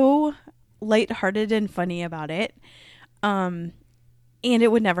so lighthearted and funny about it. And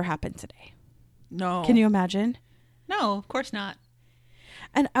it would never happen today. No. Can you imagine? No, of course not.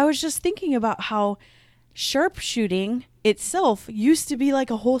 And I was just thinking about how sharpshooting itself used to be like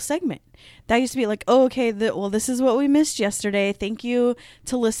a whole segment. That used to be like, oh, okay, this is what we missed yesterday. Thank you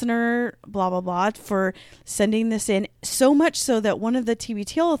to listener blah, blah, blah for sending this in. So much so that one of the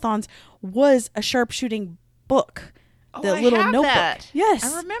TBTL-a-thons was a sharpshooting book. Oh, The I little have notebook. that. Yes.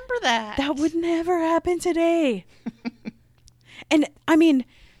 I remember that. That would never happen today. And I mean,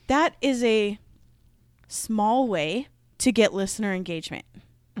 that is a small way to get listener engagement.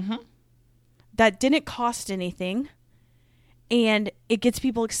 Mm-hmm. That didn't cost anything. And it gets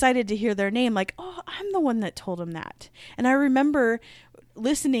people excited to hear their name. Like, oh, I'm the one that told him that. And I remember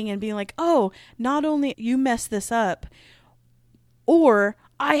listening and being like, oh, not only you messed this up, or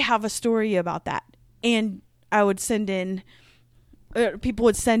I have a story about that. And I would send in, people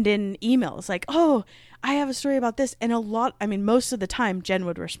would send in emails like, oh, I have a story about this. And most of the time, Jen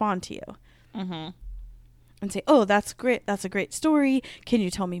would respond to you. Mm-hmm. And say, oh, that's great. That's a great story. Can you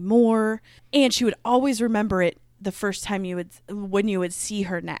tell me more? And she would always remember it the first time when you would see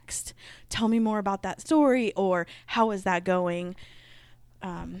her next. Tell me more about that story, or how is that going?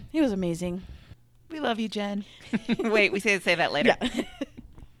 It was amazing. We love you, Jen. Wait, we say that later. Yeah.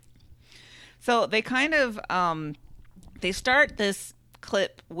 So they kind of, they start this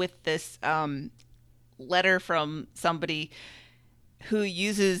clip with this letter from somebody who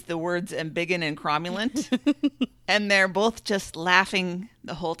uses the words embiggen and cromulent. And they're both just laughing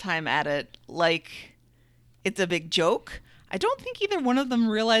the whole time at it like it's a big joke. I don't think either one of them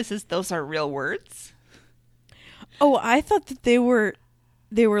realizes those are real words. Oh, I thought that they were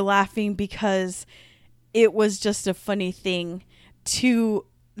laughing because it was just a funny thing to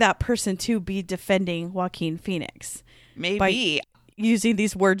that person to be defending Joaquin Phoenix. Maybe. By using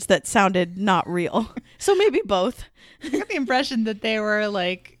these words that sounded not real. So maybe both. I got the impression that they were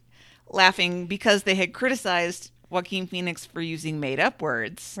like laughing because they had criticized Joaquin Phoenix for using made up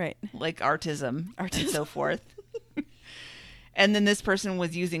words. Right. Like artism and so forth. And then this person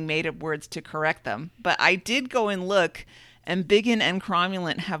was using made up words to correct them. But I did go and look, and embiggen and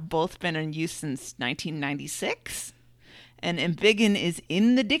cromulent have both been in use since 1996. And embiggen is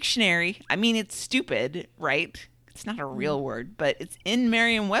in the dictionary. I mean, it's stupid, right? It's not a real word, but it's in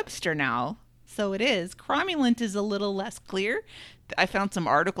Merriam-Webster now. So it is. Cromulent is a little less clear. I found some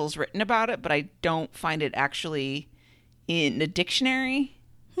articles written about it, but I don't find it actually in the dictionary.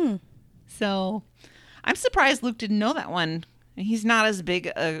 So I'm surprised Luke didn't know that one. He's not as big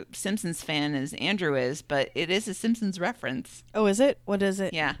a Simpsons fan as Andrew is, but it is a Simpsons reference. Oh, is it? What is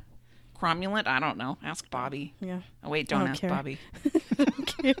it? Yeah. Cromulent? I don't know. Ask Bobby. Yeah. Oh, wait, don't ask care. Bobby.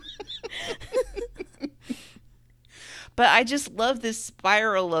 But I just love this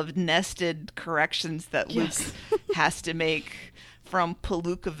spiral of nested corrections that Luke has to make, from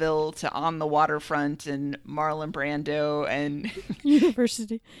Palookaville to On the Waterfront and Marlon Brando and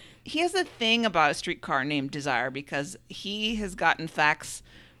University. He has a thing about a streetcar named Desire because he has gotten facts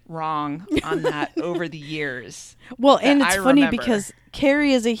wrong on that over the years. Well, and it's funny because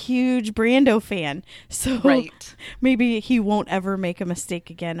Carrie is a huge Brando fan. So maybe he won't ever make a mistake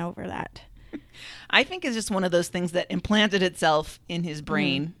again over that. I think it's just one of those things that implanted itself in his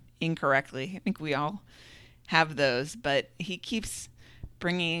brain incorrectly. I think we all have those, but he keeps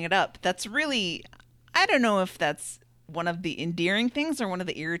bringing it up. That's really, I don't know if that's one of the endearing things or one of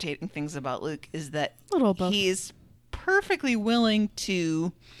the irritating things about Luke is that both. He's perfectly willing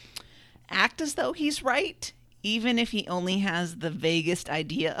to act as though he's right, even if he only has the vaguest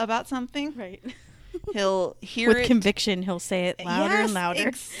idea about something. Right. He'll hear With it. conviction, he'll say it louder and louder.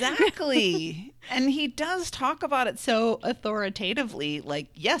 Exactly. And he does talk about it so authoritatively, like,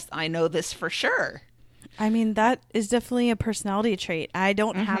 yes, I know this for sure. I mean, that is definitely a personality trait. I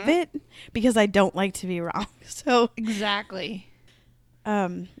don't have it because I don't like to be wrong. So exactly.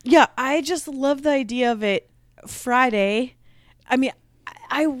 Yeah, I just love the idea of it. Friday. I mean,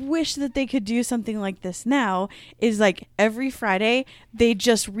 I wish that they could do something like this now. Is like every Friday they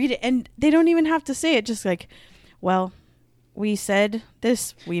just read it, and they don't even have to say it. Just like, well, we said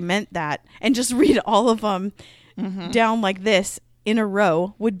this, we meant that, and just read all of them down like this in a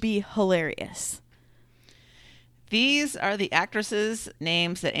row would be hilarious. These are the actresses'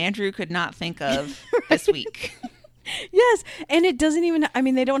 names that Andrew could not think of this week. Yes, and it doesn't even, I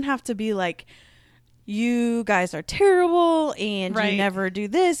mean, they don't have to be like, you guys are terrible and you never do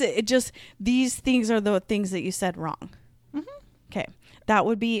this. It just, these things are the things that you said wrong. Okay, that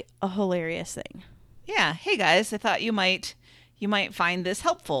would be a hilarious thing. Yeah, hey guys, I thought you might find this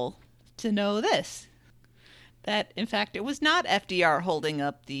helpful to know this. That, in fact, it was not FDR holding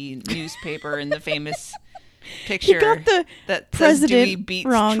up the newspaper in the famous picture. He got the that president says Dewey beats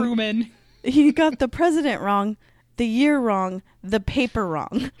wrong. Truman. He got the president wrong, the year wrong, the paper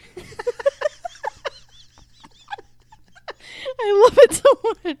wrong. I love it so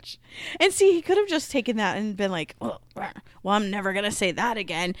much. And see, he could have just taken that and been like, well, I'm never going to say that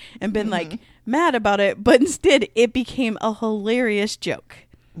again, and been like mad about it. But instead, it became a hilarious joke.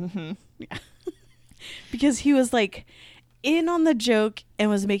 Yeah. Because he was like in on the joke and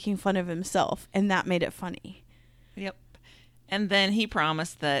was making fun of himself, and that made it funny. Yep. And then he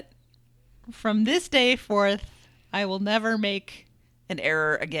promised that from this day forth, I will never make an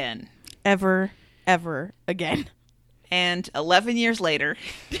error again. Ever again. And 11 years later...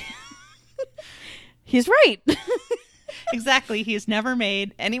 He's right. Exactly. He's never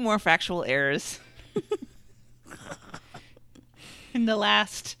made any more factual errors. In the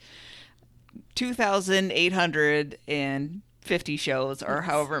last 2,850 shows, or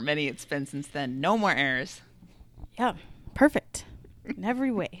however many it's been since then. No more errors. Yeah. Perfect. In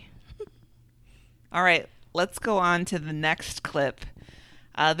every way. All right. Let's go on to the next clip.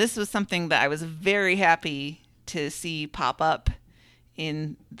 This was something that I was very happy to see pop up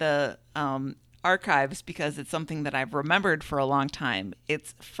in the archives because it's something that I've remembered for a long time.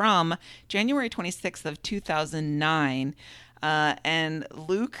 It's from January 26th of 2009, and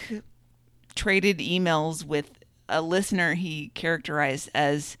Luke traded emails with a listener he characterized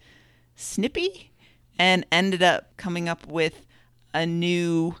as Snippy, and ended up coming up with a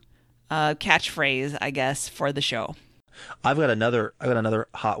new catchphrase, I guess, for the show. I've got another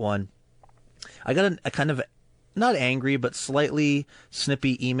hot one. I got a kind of not angry, but slightly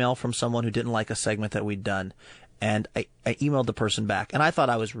snippy email from someone who didn't like a segment that we'd done. And I emailed the person back, and I thought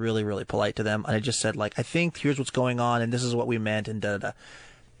I was really, really polite to them. And I just said, like, I think here's what's going on, and this is what we meant, and da-da-da.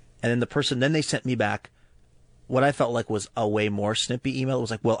 And then then they sent me back what I felt like was a way more snippy email. It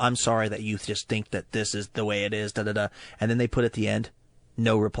was like, well, I'm sorry that you just think that this is the way it is, da-da-da. And then they put at the end,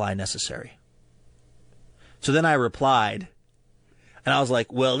 no reply necessary. So then I replied, and I was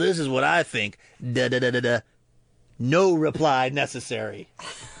like, well, this is what I think, da-da-da-da-da. No reply necessary.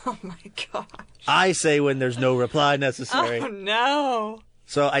 Oh my gosh. I say when there's no reply necessary. Oh no.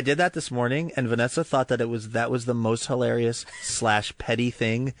 So I did that this morning, and Vanessa thought that that was the most hilarious / petty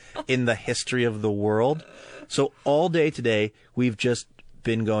thing in the history of the world. So all day today, we've just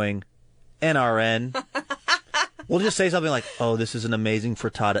been going, NRN. We'll just say something like, oh, this is an amazing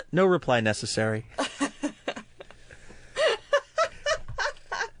frittata. No reply necessary.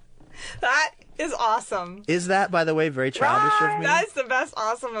 That is awesome. Is that, by the way, very childish of me? That's the best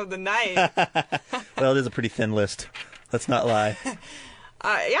awesome of the night. Well, it is a pretty thin list. Let's not lie. Yeah,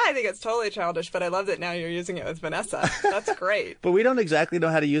 I think it's totally childish, but I love that now you're using it with Vanessa. That's great. But we don't exactly know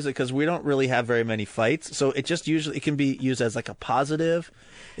how to use it because we don't really have very many fights. So it can be used as like a positive.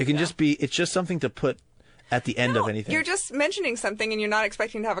 It can just be, it's just something to put at the end of anything. You're just mentioning something and you're not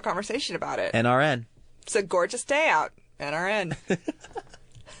expecting to have a conversation about it. NRN. It's a gorgeous day out. NRN.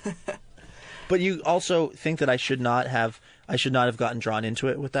 But you also think that I should not have gotten drawn into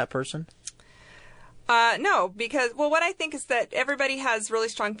it with that person? No, because, well, what I think is that everybody has really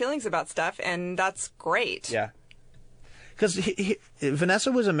strong feelings about stuff, and that's great. Yeah. Because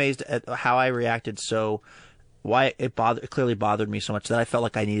Vanessa was amazed at how I reacted, so why it clearly bothered me so much that I felt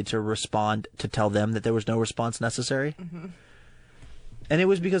like I needed to respond to tell them that there was no response necessary. Mm-hmm. And it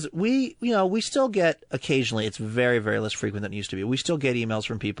was because we still get occasionally, it's very, very less frequent than it used to be. We still get emails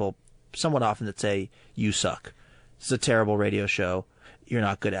from people somewhat often that say, you suck. It's a terrible radio show. You're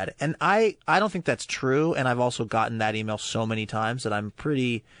not good at it. And I don't think that's true. And I've also gotten that email so many times that I'm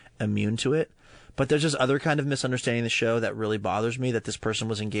pretty immune to it. But there's this other kind of misunderstanding of the show that really bothers me that this person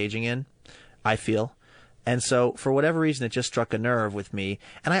was engaging in, I feel. And so for whatever reason, it just struck a nerve with me.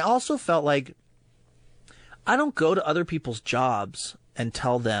 And I also felt like I don't go to other people's jobs and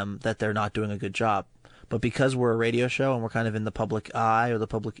tell them that they're not doing a good job. But because we're a radio show and we're kind of in the public eye or the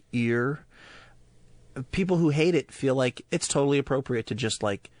public ear, people who hate it feel like it's totally appropriate to just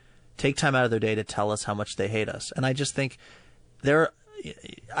like take time out of their day to tell us how much they hate us. And I just think I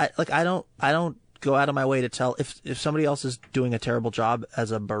don't go out of my way to tell if somebody else is doing a terrible job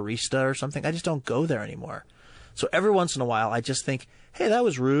as a barista or something. I just don't go there anymore. So every once in a while, I just think, hey, that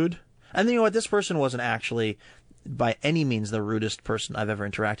was rude. And then, you know what? This person wasn't actually by any means the rudest person I've ever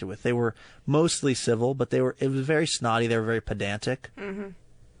interacted with. They were mostly civil, but it was very snotty. They were very pedantic. Mm-hmm.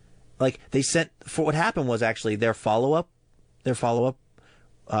 Like for what happened was actually their follow-up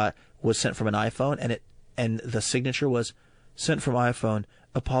was sent from an iPhone, and the signature was sent from iPhone.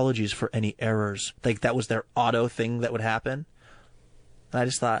 Apologies for any errors. Like that was their auto thing that would happen. And I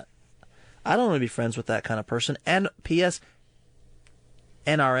just thought, I don't want to be friends with that kind of person. And P.S.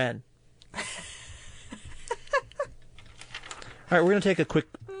 NRN. All right, we're going to take a quick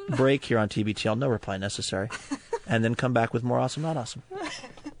break here on TBTL. No reply necessary. And then come back with more Awesome Not Awesome.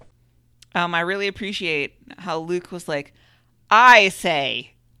 I really appreciate how Luke was like, I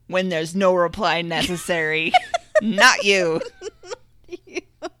say when there's no reply necessary, not you.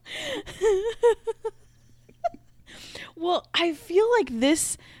 Well, I feel like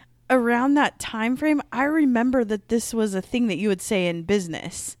this around that time frame, I remember that this was a thing that you would say in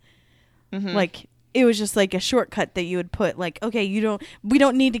business. Mm-hmm. Like it was just like a shortcut that you would put like, okay, we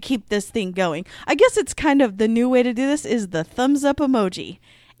don't need to keep this thing going. I guess it's kind of the new way to do this is the thumbs up emoji.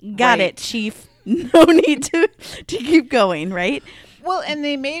 Got right. It, Chief. No need to keep going, right? Well, and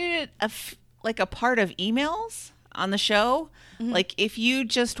they made it a part of emails on the show. Mm-hmm. Like if you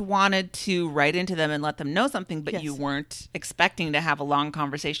just wanted to write into them and let them know something, but you weren't expecting to have a long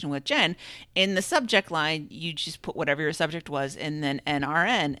conversation with Jen, in the subject line, you just put whatever your subject was and then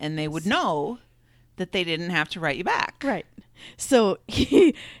NRN, and they would know that they didn't have to write you back. Right. So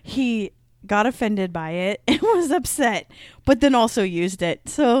he got offended by it and was upset, but then also used it.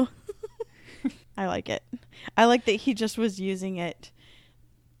 So I like it. I like that he just was using it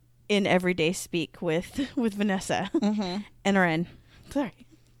in everyday speak with Vanessa. Mm-hmm. NRN. Sorry.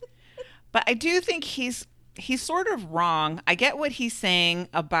 But I do think he's sort of wrong. I get what he's saying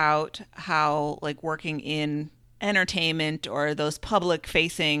about how like working in entertainment or those public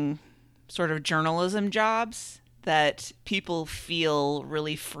facing sort of journalism jobs that people feel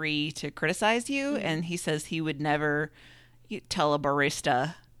really free to criticize you. Mm-hmm. And he says he would never tell a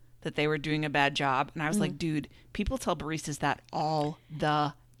barista that they were doing a bad job. And I was like, dude, people tell baristas that all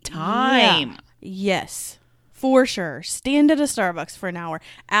the time. Yeah. Yes, for sure. Stand at a Starbucks for an hour.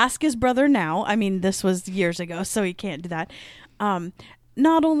 Ask his brother now. I mean, this was years ago, so he can't do that.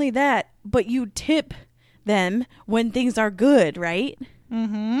 Not only that, but you tip them when things are good, right?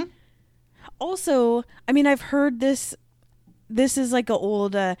 Mm-hmm. Also, I mean, I've heard this. This is like an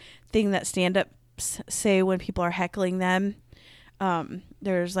old thing that stand-ups say when people are heckling them.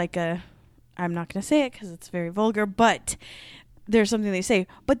 There's like I'm not going to say it because it's very vulgar, but there's something they say.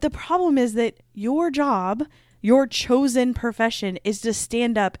 But the problem is that your job, your chosen profession, is to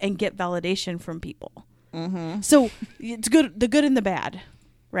stand up and get validation from people. Mm-hmm. So it's good, the good and the bad,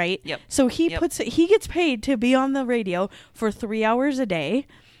 right? Yep. So he gets paid to be on the radio for 3 hours a day.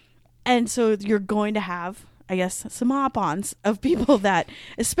 And so you're going to have, I guess, some op-ons of people that,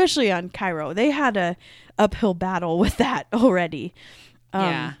 especially on KIRO, they had a uphill battle with that already.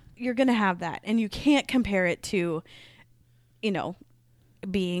 Yeah. You're going to have that. And you can't compare it to,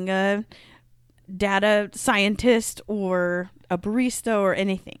 being a data scientist or a barista or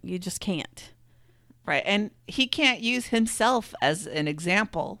anything. You just can't. Right. And he can't use himself as an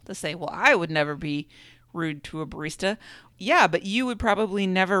example to say, well, I would never be rude to a barista. Yeah, but you would probably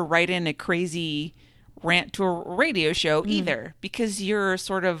never write in a crazy rant to a radio show either, because you're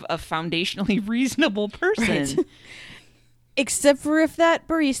sort of a foundationally reasonable person. Right. Except for if that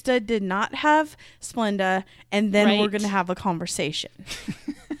barista did not have Splenda, and then we're going to have a conversation.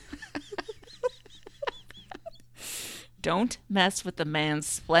 Don't mess with the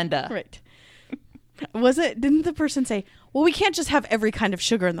man's Splenda. Right. Didn't the person say, well, we can't just have every kind of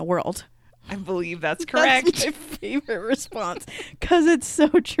sugar in the world? I believe that's correct. That's my favorite response, because it's so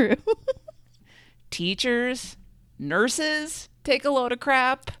true. Teachers, nurses, take a load of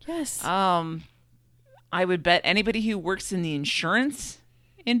crap. Yes. I would bet anybody who works in the insurance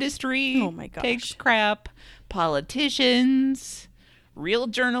industry Oh my gosh. takes crap. Politicians, real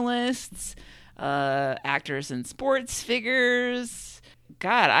journalists, actors and sports figures.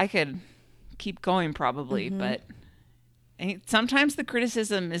 God, I could keep going probably, but sometimes the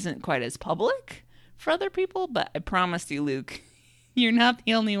criticism isn't quite as public for other people, but I promise you, Luke, you're not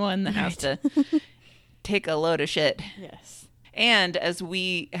the only one that has to take a load of shit. Yes. And as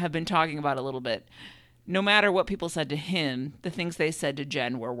we have been talking about a little bit, no matter what people said to him, the things they said to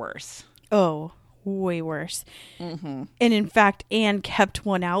Jen were worse. Oh, way worse. And in fact, Anne kept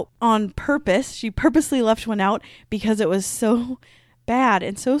one out on purpose. She purposely left one out because it was so bad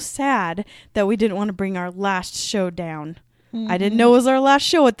and so sad that we didn't want to bring our last show down. I didn't know it was our last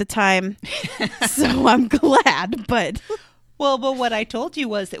show at the time, so I'm glad, but... Well, but what I told you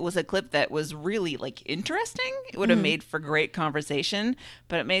was it was a clip that was really, like, interesting. It would have made for great conversation,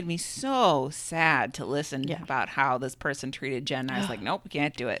 but it made me so sad to listen about how this person treated Jen. I was like, nope, we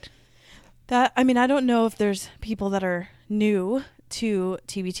can't do it. I don't know if there's people that are new to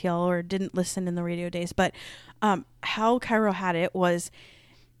TBTL or didn't listen in the radio days, but how Cairo had it was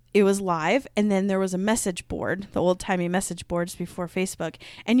live, and then there was a message board, the old-timey message boards before Facebook,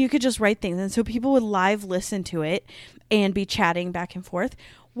 and you could just write things. And so people would live listen to it and be chatting back and forth.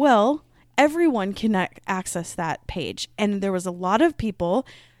 Well, everyone can access that page. And there was a lot of people,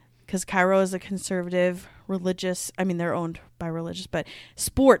 because Cairo is a conservative, religious, they're owned by religious, but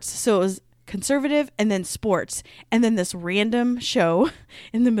sports. So it was conservative and then sports. And then this random show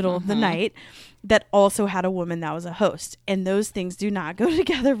in the middle of the night that also had a woman that was a host. And those things do not go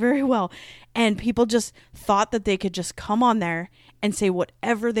together very well. And people just thought that they could just come on there and say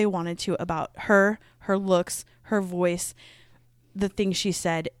whatever they wanted to about her looks, her voice, the things she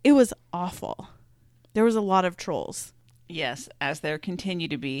said. It was awful. There was a lot of trolls. Yes, as there continue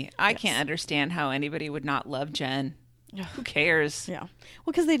to be. I can't understand how anybody would not love Jen. Who cares? Yeah. Well,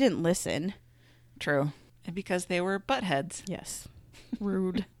 because they didn't listen. True. And because they were buttheads. Yes.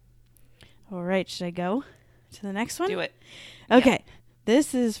 Rude. All right, should I go to the next one? Do it. Okay. Yeah.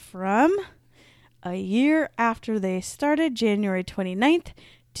 This is from a year after they started, January 29th,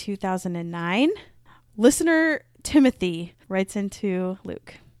 2009. Listener Timothy writes into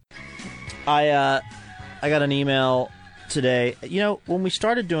Luke. I got an email today. When we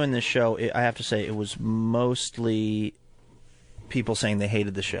started doing this show, I have to say it was mostly people saying they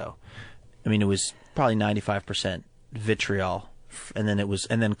hated the show. It was probably 95% vitriol. And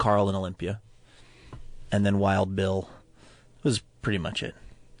then Carl and Olympia, and then Wild Bill. It was pretty much it,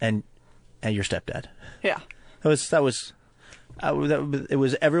 and your stepdad. Yeah, it was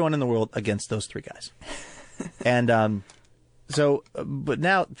everyone in the world against those three guys, and but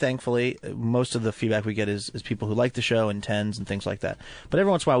now thankfully most of the feedback we get is people who like the show and tens and things like that. But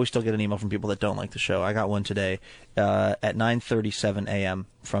every once in a while we still get an email from people that don't like the show. I got one today at 9:37 a.m.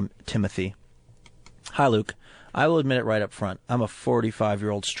 from Timothy. Hi, Luke. I will admit it right up front. I'm a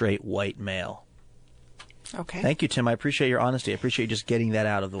 45-year-old straight white male. Okay. Thank you, Tim. I appreciate your honesty. I appreciate you just getting that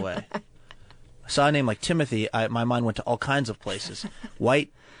out of the way. I saw a name like Timothy. My mind went to all kinds of places.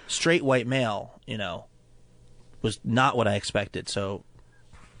 Straight white male, was not what I expected. So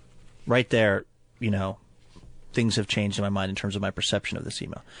right there, things have changed in my mind in terms of my perception of this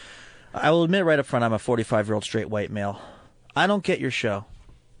email. I will admit right up front I'm a 45-year-old straight white male. I don't get your show.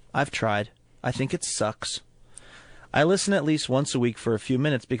 I've tried. I think it sucks. I listen at least once a week for a few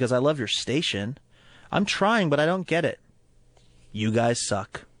minutes because I love your station. I'm trying, but I don't get it. You guys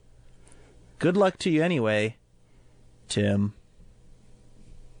suck. Good luck to you anyway, Tim.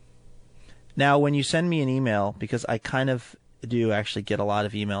 Now, when you send me an email, because I kind of do actually get a lot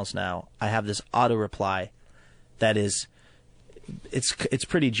of emails now, I have this auto reply that is, it's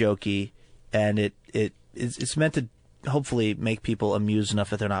pretty jokey, and it's meant to hopefully make people amused enough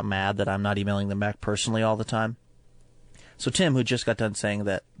that they're not mad that I'm not emailing them back personally all the time. So Tim, who just got done saying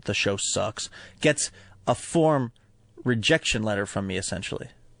that the show sucks, gets a form rejection letter from me, essentially.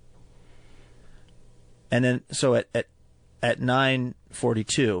 And then, so at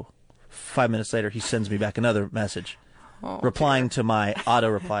 9:42, 5 minutes later, he sends me back another message, replying to my auto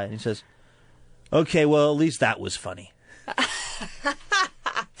reply. And he says, okay, well, at least that was funny.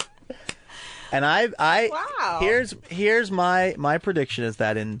 And wow. Here's my prediction is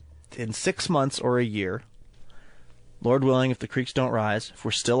that in 6 months or a year, Lord willing, if the creeks don't rise, if we're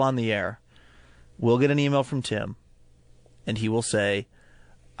still on the air, we'll get an email from Tim, and he will say,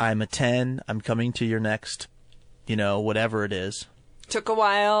 I'm a 10, I'm coming to your next, whatever it is. Took a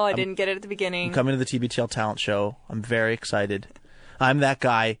while, I didn't get it at the beginning. I'm coming to the TBTL talent show. I'm very excited. I'm that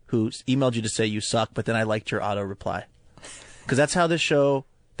guy who emailed you to say you suck, but then I liked your auto reply. Because that's how this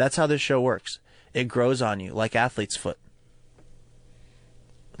show works. It grows on you like athlete's foot.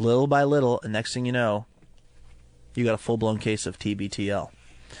 Little by little, and next thing you know, you got a full-blown case of TBTL.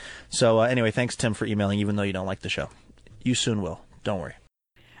 So anyway, thanks, Tim, for emailing, even though you don't like the show. You soon will. Don't worry.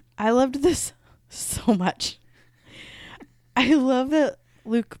 I loved this so much. I love that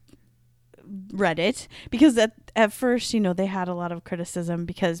Luke read it, because at first, they had a lot of criticism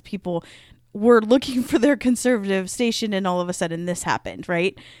because people were looking for their conservative station, and all of a sudden this happened,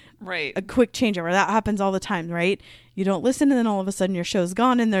 right? Right. A quick changeover. That happens all the time, right? You don't listen, and then all of a sudden your show's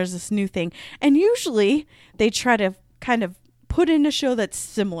gone and there's this new thing. And usually they try to kind of put in a show that's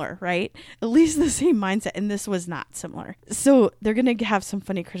similar, right? At least the same mindset, and this was not similar. So they're going to have some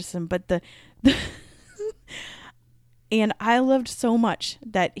funny criticism, but the and I loved so much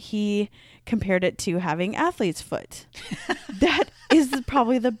that he compared it to having athlete's foot. That is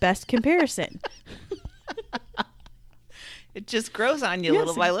probably the best comparison. It just grows on you, Yes,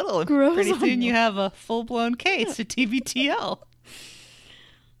 little by little. grows Pretty on soon you you. have a full-blown case of TBTL.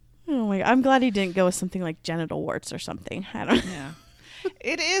 Oh my! I'm glad he didn't go with something like genital warts or something. I don't know. Yeah.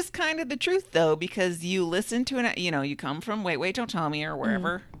 It is kind of the truth, though, because you listen to you come from Wait, Don't Tell Me or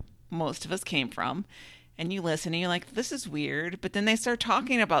wherever most of us came from, and you listen and you're like, this is weird. But then they start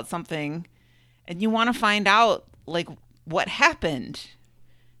talking about something and you want to find out, like, what happened.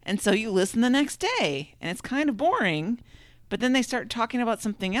 And so you listen the next day and it's kind of boring. But then they start talking about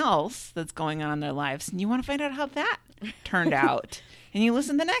something else that's going on in their lives, and you want to find out how that turned out. And you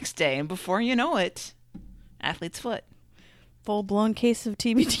listen the next day, and before you know it, athlete's foot. Full-blown case of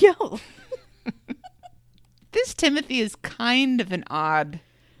TBTL. This Timothy is kind of an odd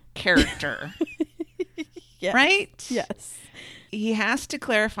character, Yes. right? Yes. He has to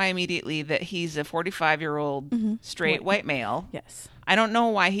clarify immediately that he's a 45-year-old straight white male. Yes. I don't know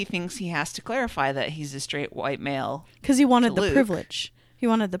why he thinks he has to clarify that he's a straight white male. Because he wanted to the Luke. privilege. He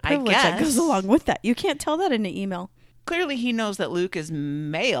wanted the privilege that goes guess. along with that. You can't tell that in an email. Clearly he knows that Luke is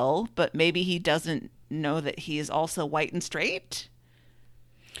male, but maybe he doesn't know that he is also white and straight.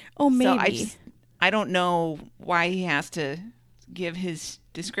 Oh, maybe. So I don't know why he has to give his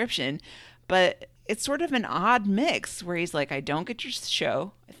description, but it's sort of an odd mix where he's like, I don't get your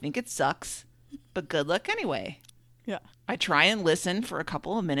show. I think it sucks, but good luck anyway. Yeah. I try and listen for a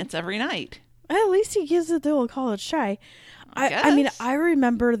couple of minutes every night. At least he gives it the old college try. I I mean, guess. I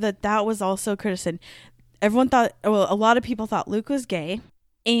remember that was also criticism. Everyone thought, well, a lot of people thought Luke was gay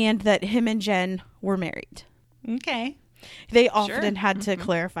and that him and Jen were married. Okay. They often had to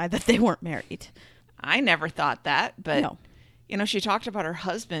clarify that they weren't married. I never thought that, but No. she talked about her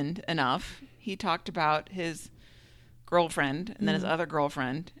husband enough. He talked about his girlfriend and then his other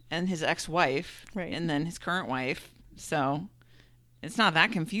girlfriend and his ex-wife Right. and then his current wife. So it's not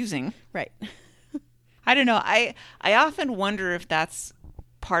that confusing. Right. I don't know. I often wonder if that's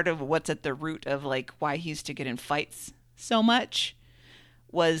part of what's at the root of like why he used to get in fights so much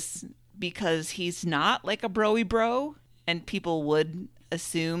was because he's not like a broy bro and people would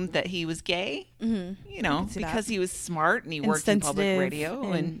assume that he was gay, see because that. he was smart and he And worked in public sensitive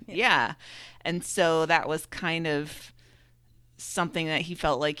radio and- yeah. And so that was kind of something that he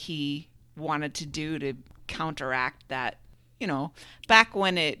felt like he wanted to do to counteract that, back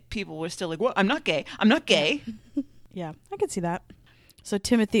when people were still like, well, I'm not gay. I'm not gay. Yeah, I could see that. So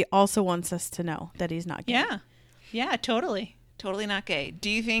Timothy also wants us to know that he's not gay. Yeah. Yeah, totally. Totally not gay. Do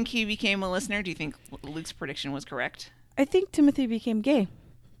you think he became a listener? Do you think Luke's prediction was correct? I think Timothy became gay.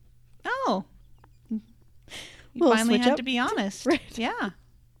 Oh. He Little finally switch had up. to be honest. Right. Yeah.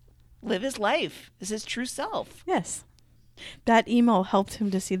 Live his life as his true self. Yes. That email helped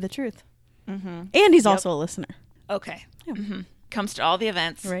him to see the truth. Mm-hmm. And he's also a listener. Okay. Yeah. Mm-hmm. Comes to all the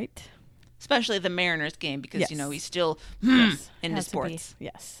events, Right? especially the Mariners game because, Yes. he's still Yes. into Has to be. sports.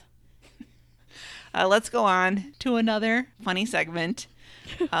 Yes. Let's go on to another funny segment.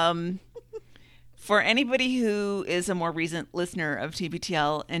 For anybody who is a more recent listener of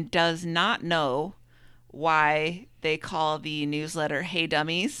TBTL and does not know why they call the newsletter Hey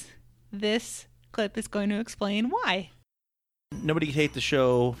Dummies, this clip is going to explain why. Nobody could hate the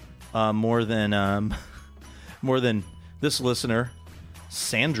show more than this listener,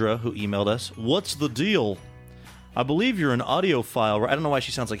 Sandra, who emailed us. What's the deal? I believe you're an audiophile. I don't know why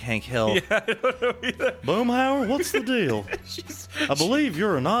she sounds like Hank Hill. Yeah, I don't know either. Boomhauer, what's the deal? I believe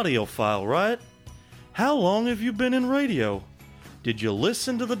you're an audiophile, right? How long have you been in radio? Did you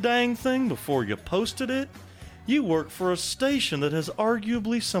listen to the dang thing before you posted it? You work for a station that has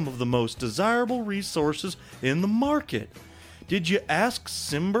arguably some of the most desirable resources in the market. Did you ask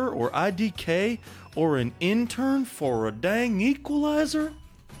Simber or IDK or an intern for a dang equalizer?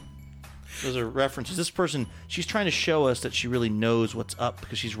 Those are references. This person, she's trying to show us that she really knows what's up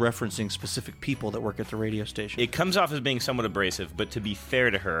because she's referencing specific people that work at the radio station. It comes off as being somewhat abrasive, but to be fair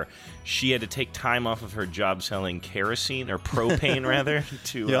to her, she had to take time off of her job selling kerosene, or propane, rather.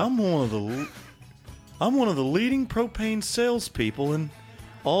 Yeah, I'm one of the leading propane salespeople in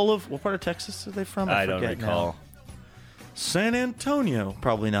all of... What part of Texas are they from? I don't recall. Now. San Antonio.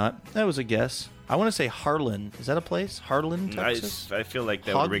 Probably not. That was a guess. I want to say Harlan. Is that a place? Harlan, Texas? I feel like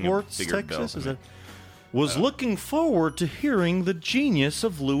that would ring a bigger Texas? bell. Was looking forward to hearing the genius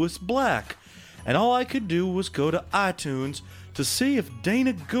of Lewis Black, and all I could do was go to iTunes to see if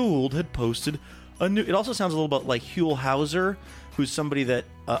Dana Gould had posted a new... It also sounds a little bit like Huell Hauser, who's somebody that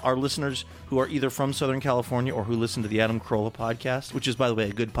our listeners who are either from Southern California or who listen to the Adam Carolla podcast, which is, by the way,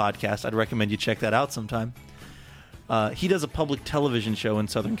 a good podcast. I'd recommend you check that out sometime. He does a public television show in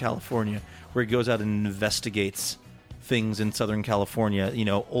Southern California where he goes out and investigates things in Southern California, you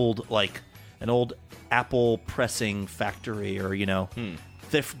know, an old apple pressing factory, or, you know,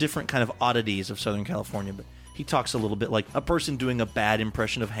 different kind of oddities of Southern California. But he talks a little bit like a person doing a bad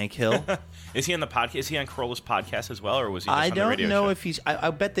impression of Hank Hill. Is he on the podcast? Is he on Carolla's podcast as well, or was he just on the radio show? I don't know if he's...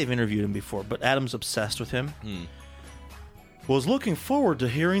 I bet they've interviewed him before, but Adam's obsessed with him. Was looking forward to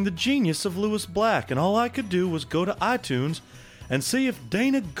hearing the genius of Lewis Black, and all I could do was go to iTunes and see if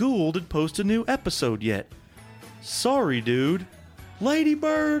Dana Gould had posted a new episode yet. Sorry, dude.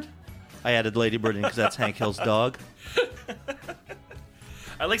 Ladybird. I added Ladybird in because that's Hank Hill's dog.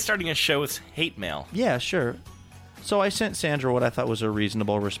 I like starting a show with hate mail. Yeah, sure. So I sent Sandra what I thought was a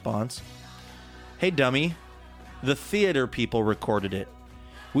reasonable response. Hey, dummy. The theater people recorded it.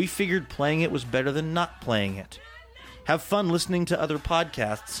 We figured playing it was better than not playing it. Have fun listening to other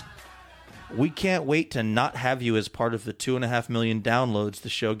podcasts. We can't wait to not have you as part of the 2.5 million downloads the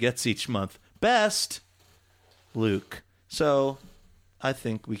show gets each month. Best, Luke. So I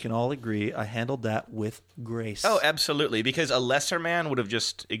think we can all agree I handled that with grace. Oh, absolutely, because a lesser man would have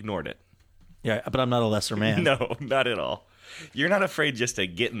just ignored it. Yeah, but I'm not a lesser man. No, not at all. You're not afraid just to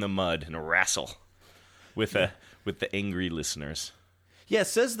get in the mud and wrestle with the angry listeners. Yeah,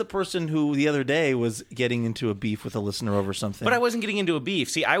 says the person who the other day was getting into a beef with a listener over something. But I wasn't getting into a beef.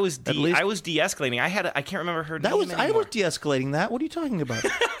 See, I was de-escalating. I can't remember her name anymore. I was de-escalating that. What are you talking about?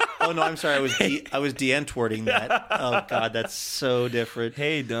 Oh no, I'm sorry. I was de-entwarding that. Oh God, that's so different.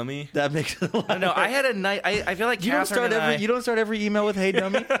 Hey, dummy. That makes it a lot. No, I had a night. I feel like you don't start every email with "Hey,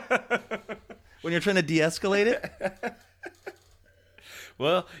 dummy" when you're trying to de-escalate it.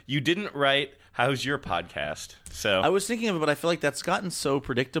 Well, you didn't write. How's your podcast? So I was thinking of it, but I feel like that's gotten so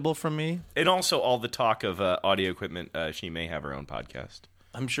predictable from me. And also all the talk of audio equipment. She may have her own podcast.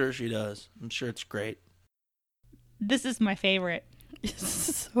 I'm sure she does. I'm sure it's great. This is my favorite. This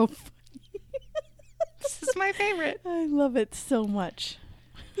is so funny. This is my favorite. I love it so much.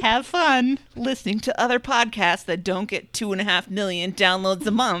 Have fun listening to other podcasts that don't get 2.5 million downloads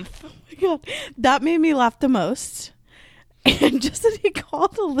a month. Oh my God. That made me laugh the most. And just that he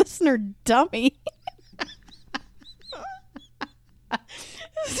called a listener dummy.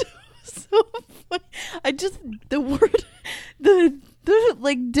 so funny. The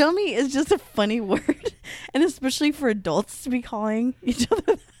dummy is just a funny word. And especially for adults to be calling each other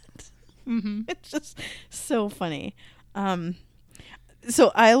that. Mm-hmm. It's just so funny.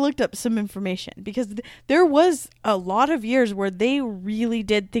 So I looked up some information because there was a lot of years where they really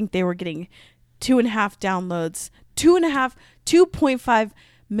did think they were getting 2.5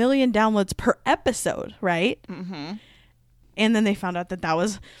 million downloads per episode, right? Mm-hmm. And then they found out that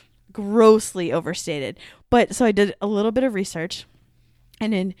was grossly overstated. But so I did a little bit of research.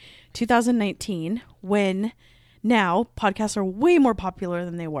 And in 2019, when now podcasts are way more popular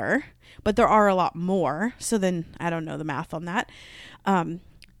than they were, but there are a lot more. So then I don't know the math on that.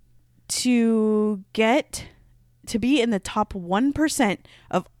 To be in the top 1%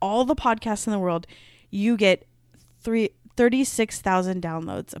 of all the podcasts in the world, you get 36,000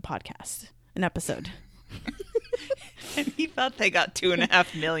 downloads a podcast, an episode. And he thought they got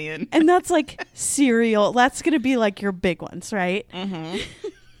 2.5 million. And that's like serial. That's going to be like your big ones, right? Mm-hmm.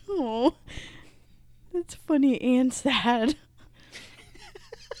 Oh, that's funny and sad.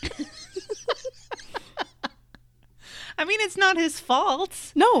 I mean, it's not his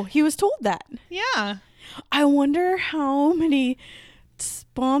fault. No, he was told that. Yeah. I wonder how many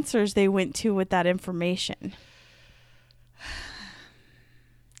sponsors they went to with that information.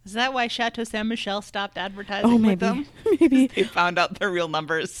 Is that why Chateau Saint Michel stopped advertising with them? Maybe. They found out their real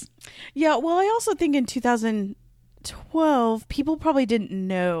numbers. Yeah, well, I also think in 2012, people probably didn't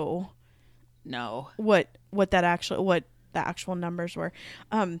know what the actual numbers were.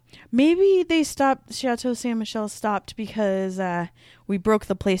 Maybe they stopped, Chateau Saint Michelle stopped because we broke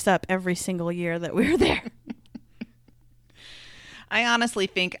the place up every single year that we were there. I honestly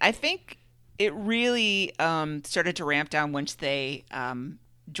think it really started to ramp down once they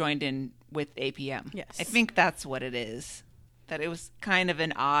joined in with APM. Yes. I think that's what it is. That it was kind of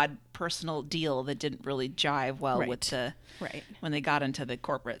an odd personal deal that didn't really jive well with the when they got into the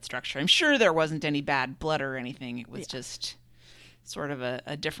corporate structure. I'm sure there wasn't any bad blood or anything. It was just sort of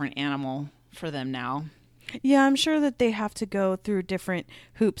a different animal for them now. Yeah, I'm sure that they have to go through different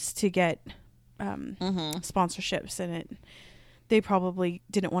hoops to get sponsorships, and they probably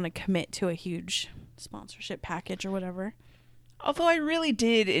didn't want to commit to a huge sponsorship package or whatever. Although I really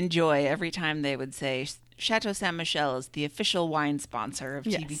did enjoy every time they would say Chateau Saint Michelle is the official wine sponsor of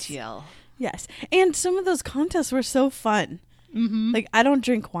TBTL. Yes. And some of those contests were so fun. Mm-hmm. Like, I don't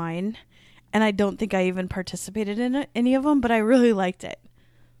drink wine, and I don't think I even participated in any of them, but I really liked it.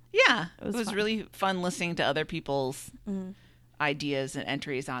 Yeah. It was really fun listening to other people's ideas and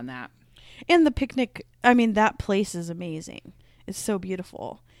entries on that. And the picnic, I mean, that place is amazing. It's so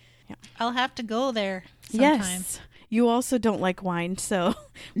beautiful. Yeah. I'll have to go there sometime. Yes. You also don't like wine, so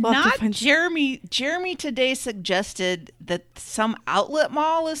we'll not Jeremy. Jeremy today suggested that some outlet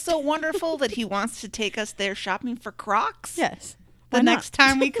mall is so wonderful that he wants to take us there shopping for Crocs. Yes. The next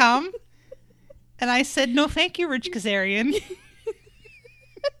time we come. And I said, no, thank you, Rich Kazarian.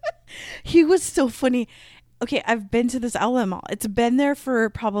 He was so funny. Okay, I've been to this outlet mall. It's been there for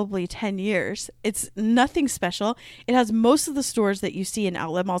probably 10 years. It's nothing special. It has most of the stores that you see in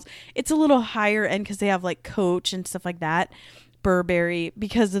outlet malls. It's a little higher end because they have like Coach and stuff like that. Burberry,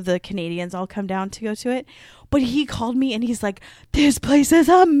 because of the Canadians all come down to go to it. But he called me and he's like, this place is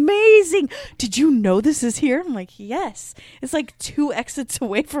amazing. Did you know this is here? I'm like, yes. It's like 2 exits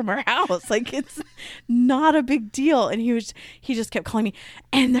away from our house. Like, it's not a big deal. And he just kept calling me,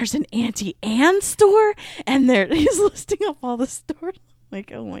 and there's an Auntie Anne store, and he's listing off all the stores.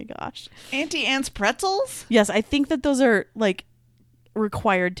 Like, oh my gosh. Auntie Anne's pretzels? Yes, I think that those are like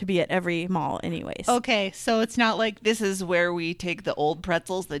required to be at every mall anyways. Okay, so it's not like this is where we take the old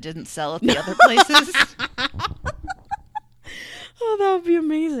pretzels that didn't sell at the other places. Oh, that would be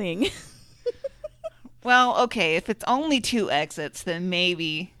amazing. Well, okay, if it's only 2 exits, then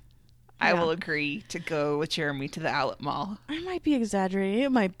maybe I will agree to go with Jeremy to the outlet mall. I might be exaggerating.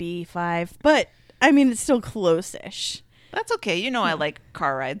 It might be 5, but I mean, it's still close-ish. That's okay. You know, I like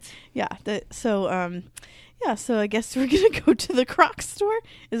car rides. Yeah. So I guess we're going to go to the Crocs store.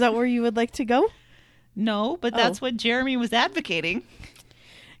 Is that where you would like to go? No, but that's what Jeremy was advocating.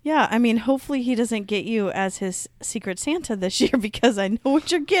 Yeah, I mean, hopefully he doesn't get you as his Secret Santa this year, because I know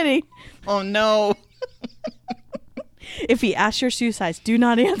what you're getting. Oh, no. If he asks your shoe size, do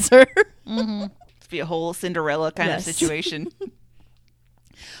not answer. Mm-hmm. It's be a whole Cinderella kind of situation.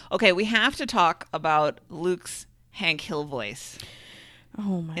 Okay, we have to talk about Luke's Hank Hill voice.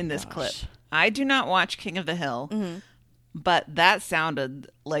 Oh my! In this clip. I do not watch King of the Hill, but that sounded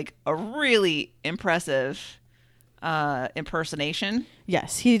like a really impressive impersonation.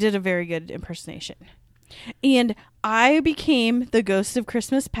 Yes, he did a very good impersonation. And I became the ghost of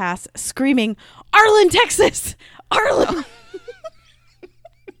Christmas Past screaming, Arlen, Texas! Arlen!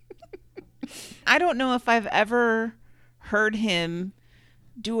 I don't know if I've ever heard him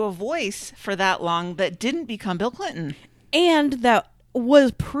do a voice for that long that didn't become Bill Clinton. And that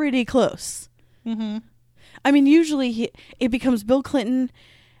was pretty close. Mm-hmm. I mean, usually it becomes Bill Clinton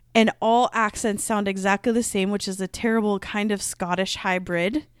and all accents sound exactly the same, which is a terrible kind of Scottish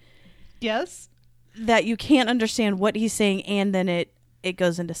hybrid. Yes. That you can't understand what he's saying, and then it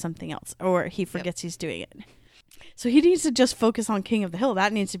goes into something else, or he forgets he's doing it. So he needs to just focus on King of the Hill.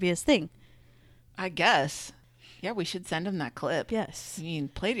 That needs to be his thing. I guess. Yeah, we should send him that clip. Yes. I mean,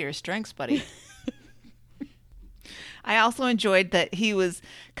 play to your strengths, buddy. I also enjoyed that he was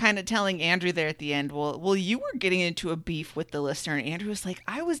kind of telling Andrew there at the end, well, you were getting into a beef with the listener. And Andrew was like,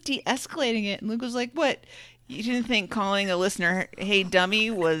 I was de-escalating it. And Luke was like, what? You didn't think calling a listener, hey, dummy,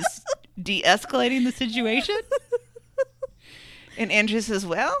 was de-escalating the situation? And Andrew says,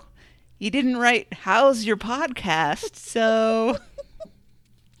 well, you didn't write, how's your podcast? So...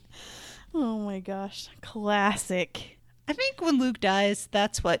 Oh my gosh. Classic. I think when Luke dies,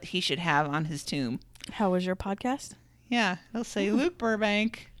 that's what he should have on his tomb. How was your podcast? Yeah, he'll say Luke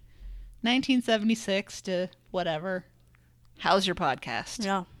Burbank, 1976 to whatever. How's your podcast?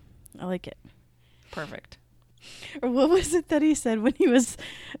 Yeah, I like it. Perfect. Or what was it that he said when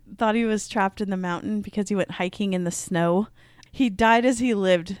thought he was trapped in the mountain because he went hiking in the snow? He died as he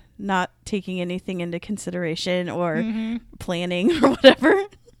lived, not taking anything into consideration or planning or whatever.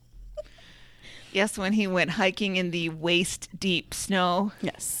 Yes, when he went hiking in the waist-deep snow.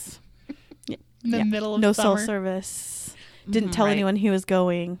 Yes. In the middle of no summer. cell service. Didn't tell anyone he was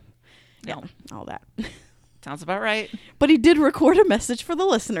going. Yeah. All that. Sounds about right. But he did record a message for the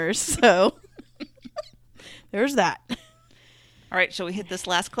listeners, so there's that. All right, shall we hit this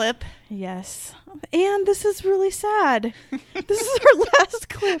last clip? Yes. And this is really sad. This is our last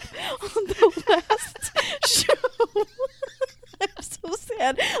clip on the last show. I'm so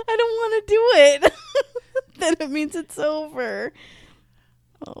sad. I don't want to do it. Then it means it's over.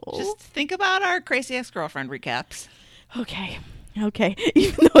 Oh. Just think about our Crazy Ex-Girlfriend recaps. Okay.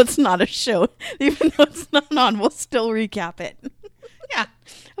 Even though it's not a show, even though it's not on, we'll still recap it. Yeah.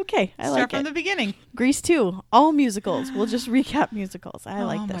 Okay, I like it. Start from the beginning. Grease 2, all musicals. We'll just recap musicals. I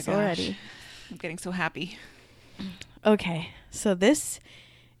like this already. I'm getting so happy. Okay, so this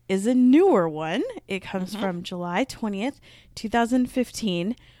is a newer one. It comes from July 20th,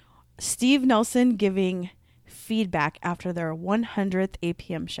 2015. Steve Nelson giving feedback after their 100th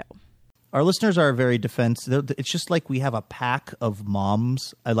APM show. Our listeners are very defensive. It's just like we have a pack of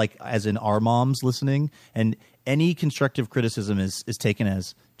moms, like as in our moms listening, and any constructive criticism is taken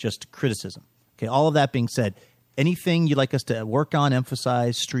as just criticism. Okay, all of that being said, anything you'd like us to work on,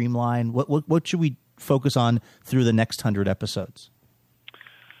 emphasize, streamline, what should we focus on through the next 100 episodes?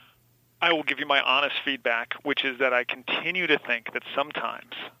 I will give you my honest feedback, which is that I continue to think that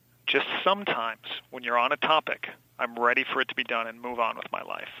sometimes, just sometimes, when you're on a topic, I'm ready for it to be done and move on with my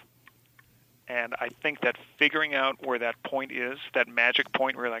life. And I think that figuring out where that point is, that magic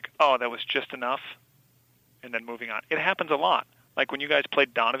point where you're like, oh, that was just enough, and then moving on. It happens a lot. Like when you guys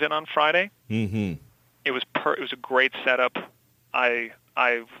played Donovan on Friday, it was a great setup. I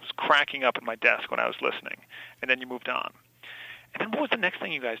was cracking up at my desk when I was listening, and then you moved on. And then what was the next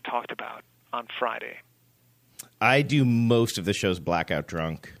thing you guys talked about on Friday? I do most of the shows blackout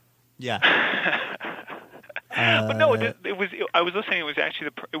drunk. Yeah. But no, it was. I was listening. It was actually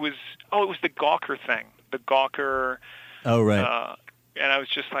it was the Gawker thing. The Gawker. Oh right. And I was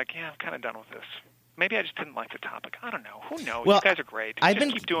just like, yeah, I'm kind of done with this. Maybe I just didn't like the topic. I don't know. Who knows? Well, you guys are great.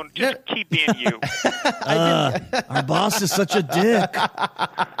 Keep being you. Our boss is such a dick.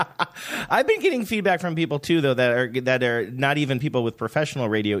 I've been getting feedback from people too, though, that are not even people with professional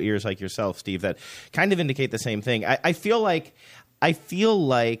radio ears like yourself, Steve, that kind of indicate the same thing. I feel like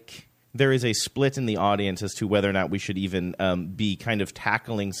there is a split in the audience as to whether or not we should even be kind of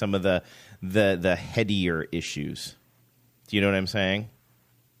tackling some of the headier issues. Do you know what I'm saying?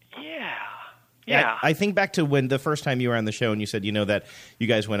 Yeah. I think back to when the first time you were on the show and you said, that you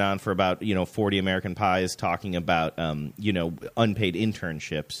guys went on for about, 40 American Pies talking about, unpaid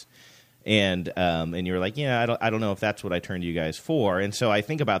internships. And you were like, yeah, I don't know if that's what I turned to you guys for. And so I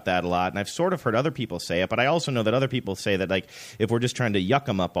think about that a lot. And I've sort of heard other people say it, but I also know that other people say that, like, if we're just trying to yuck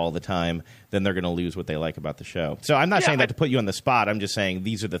them up all the time, then they're going to lose what they like about the show. So I'm not saying that to put you on the spot. I'm just saying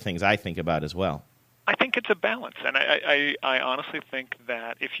these are the things I think about as well. I think it's a balance, and I honestly think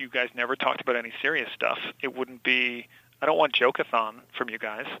that if you guys never talked about any serious stuff, it wouldn't be. I don't want joke-a-thon from you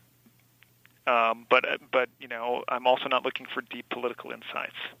guys, but I'm also not looking for deep political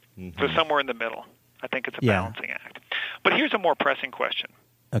insights. So somewhere in the middle, I think it's a balancing act. But here's a more pressing question.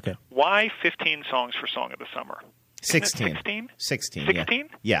 Okay. Why 15 songs for Song of the Summer? 16. 16? 16. 16?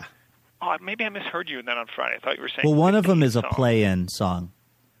 Yeah. Oh, maybe I misheard you then on Friday. I thought you were saying. Well, one of them is a songs. play-in song.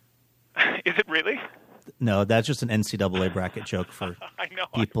 Is it really? No, that's just an NCAA bracket joke for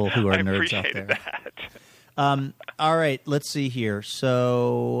people who are nerds out there. That. All right, let's see here.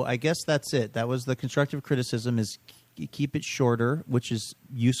 So I guess that's it. That was the constructive criticism, is keep it shorter, which is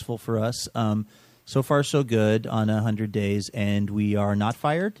useful for us. So far, so good on 100 days, and we are not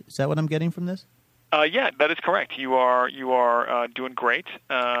fired. Is that what I'm getting from this? Yeah, that is correct. You are doing great.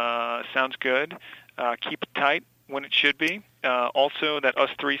 Sounds good. Keep it tight when it should be. Also, that Us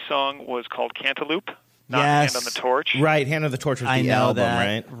Three song was called Cantaloupe, not Hand on the Torch. Right, Hand on the Torch was the album,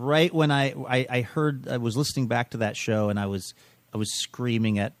 right? Right when I heard, I was listening back to that show, and I was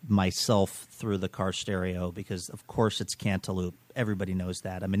screaming at myself through the car stereo because, of course, it's Cantaloupe. Everybody knows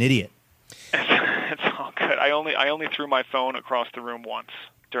that. I'm an idiot. It's all good. I only threw my phone across the room once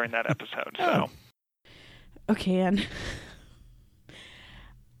during that episode. So. Okay, and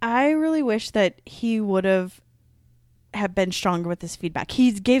I really wish that he would have been stronger with his feedback.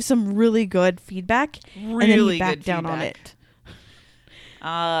 He gave some really good feedback, and then he backed down on it.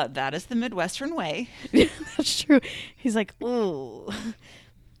 That is the Midwestern way. That's true. He's like, ooh.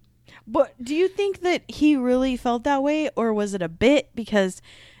 But do you think that he really felt that way, or was it a bit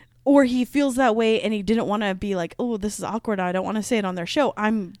or he feels that way and he didn't want to be like, oh, this is awkward. I don't want to say it on their show.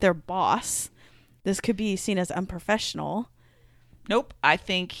 I'm their boss. This could be seen as unprofessional. Nope. I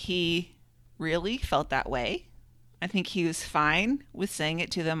think he really felt that way. I think he was fine with saying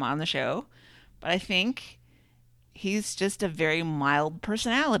it to them on the show. But I think he's just a very mild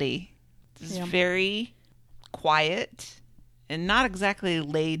personality. He's very quiet and not exactly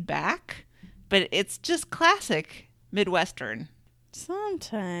laid back, but it's just classic Midwestern.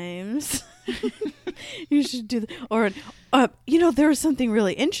 Sometimes you should do or there was something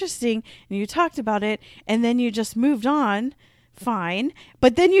really interesting and you talked about it and then you just moved on. Fine.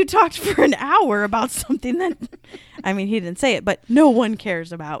 But then you talked for an hour about something that, I mean, he didn't say it, but no one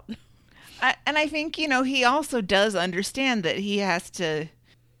cares about. And I think, he also does understand that he has to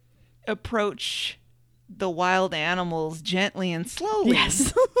approach the wild animals gently and slowly.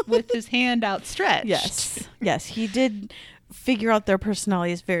 Yes. With his hand outstretched. Yes. Yes. He did figure out their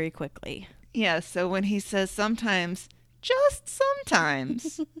personalities very quickly. Yeah. So when he says sometimes, just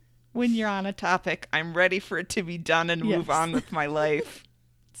sometimes, when you're on a topic, I'm ready for it to be done and move on with my life.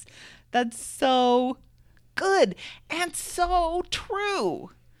 That's so good and so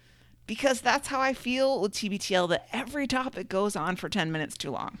true. Because that's how I feel with TBTL, that every topic goes on for 10 minutes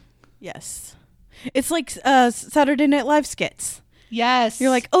too long. Yes. It's like Saturday Night Live skits. Yes. You're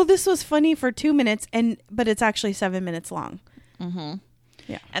like, oh, this was funny for 2 minutes, but it's actually 7 minutes long. Mm-hmm.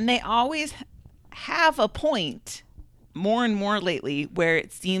 Yeah. And they always have a point, more and more lately, where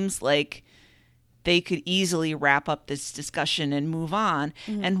it seems like they could easily wrap up this discussion and move on.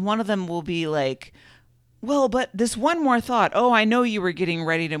 Mm-hmm. And one of them will be like, well, but this one more thought. Oh, I know you were getting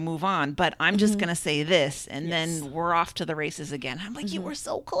ready to move on, but I'm just going to say this. And then we're off to the races again. I'm like, you were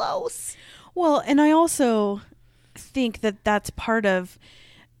so close. Well, and I also think that that's part of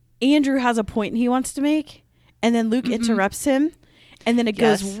Andrew has a point he wants to make, and then Luke interrupts him, and then it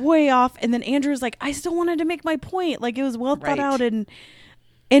goes way off, and then Andrew's like, I still wanted to make my point. Like, it was well thought out, and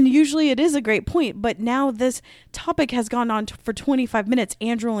usually it is a great point, but now this topic has gone on for 25 minutes.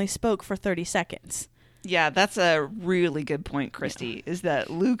 Andrew only spoke for 30 seconds. Yeah, that's a really good point, Christy, is that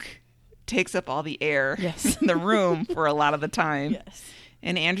Luke takes up all the air in the room for a lot of the time. Yes.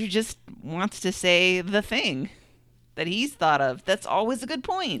 And Andrew just wants to say the thing that he's thought of. That's always a good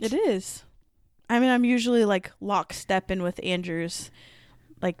point. It is. I mean, I'm usually like lockstep in with Andrew's,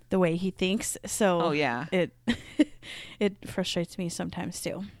 like the way he thinks. So it it frustrates me sometimes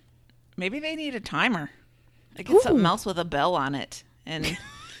too. Maybe they need a timer. They get something else with a bell on it. And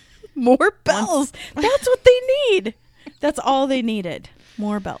more bells. That's what they need. That's all they needed.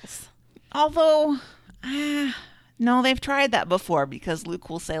 More bells. Although, no, they've tried that before, because Luke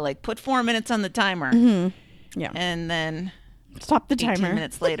will say, like, put 4 minutes on the timer. Mm-hmm. Yeah. And then stop the 18 timer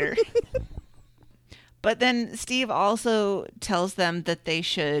minutes later. But then Steve also tells them that they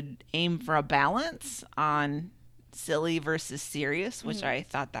should aim for a balance on silly versus serious, which I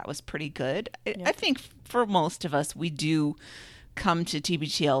thought that was pretty good. I think for most of us, we do come to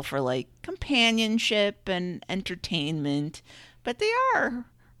TBTL for like companionship and entertainment, but they are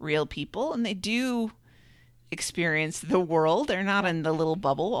real people and they do experience the world. They're not in the little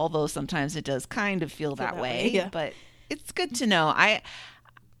bubble, although sometimes it does kind of feel that way. But it's good to know.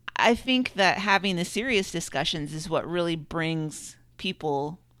 I think that having the serious discussions is what really brings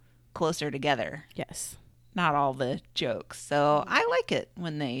people closer together. Yes. Not all the jokes. So I like it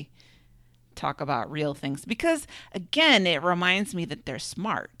when they talk about real things, because again, it reminds me that they're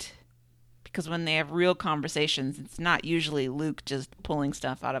smart. Because when they have real conversations, it's not usually Luke just pulling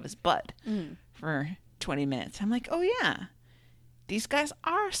stuff out of his butt for 20 minutes. I'm like, oh yeah, these guys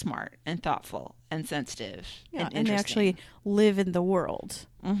are smart and thoughtful and sensitive and they actually live in the world.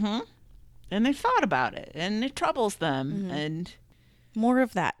 Mm-hmm. And they thought about it, and it troubles them. And more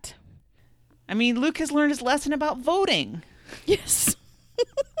of that. I mean, Luke has learned his lesson about voting. Yes.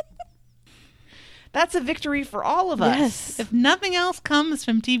 That's a victory for all of us. Yes. If nothing else comes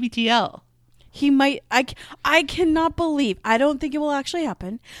from TBTL. He might, I cannot believe, I don't think it will actually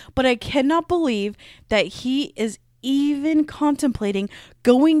happen, but I cannot believe that he is even contemplating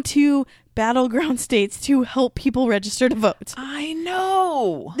going to battleground states to help people register to vote. I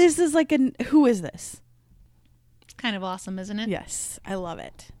know. This is like who is this? It's kind of awesome, isn't it? Yes, I love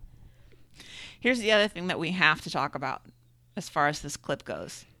it. Here's the other thing that we have to talk about as far as this clip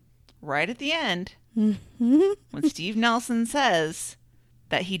goes. Right at the end, when Steve Nelson says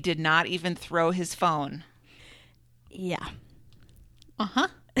that he did not even throw his phone. Yeah. Uh-huh.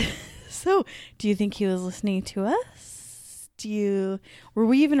 So, do you think he was listening to us? Were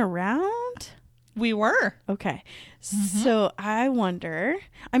we even around? We were. Okay. So, I wonder,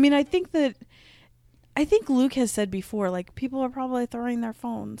 I mean, I think Luke has said before, like, people are probably throwing their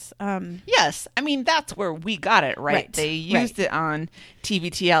phones. Yes. I mean, that's where we got it, right? They used it on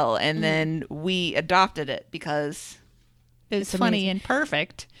TBTL, and then we adopted it because it's funny and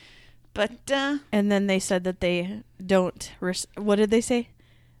perfect. But and then they said that they don't. What did they say?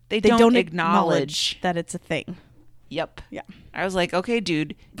 They don't acknowledge that it's a thing. Yep. Yeah. I was like, okay,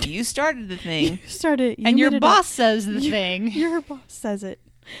 dude, you started the thing. You started, and your boss says the thing. Your boss says it.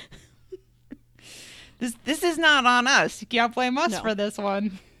 This is not on us. You can't blame us for this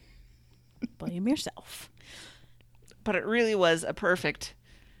one. Blame yourself. But it really was a perfect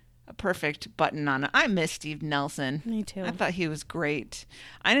button on it. I miss Steve Nelson. Me too. I thought he was great.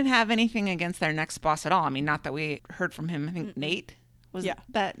 I didn't have anything against their next boss at all. I mean, not that we heard from him. I think Nate was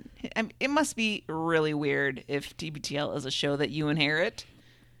that. I mean, it must be really weird if TBTL is a show that you inherit.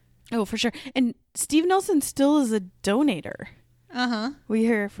 Oh, for sure. And Steve Nelson still is a donator. Uh-huh. We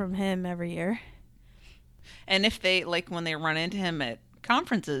hear from him every year. And if they, like, when they run into him at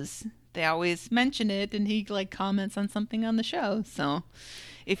conferences, they always mention it, and he, like, comments on something on the show. So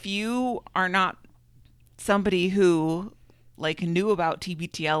if you are not somebody who, like, knew about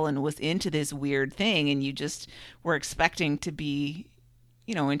TBTL and was into this weird thing, and you just were expecting to be,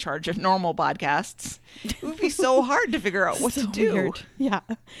 you know, in charge of normal podcasts, it would be so hard to figure out what to do. Weird. Yeah.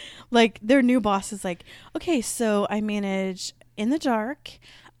 Like, their new boss is like, okay, so I manage In the Dark,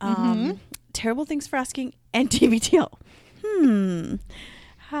 Terrible Things for Asking, and TBTL.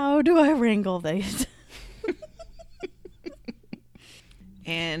 How do I wrangle these?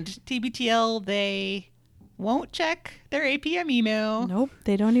 And TBTL, they won't check their APM email. Nope,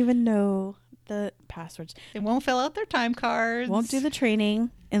 they don't even know the passwords. They won't fill out their time cards. Won't do the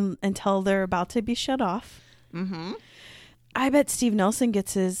training until they're about to be shut off. Mm-hmm. I bet Steve Nelson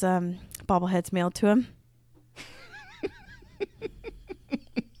gets his bobbleheads mailed to him.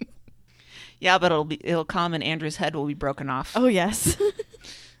 Yeah, but it'll come and Andrew's head will be broken off. Oh, yes.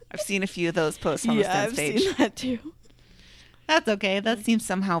 I've seen a few of those posts on the Stance page. I've seen that too. That's okay. That seems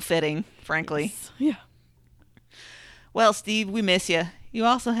somehow fitting, frankly. Yes. Yeah. Well, Steve, we miss you. You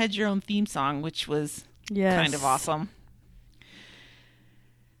also had your own theme song, which was kind of awesome.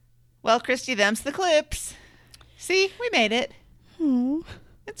 Well, Christy, them's the clips. See, we made it. Oh,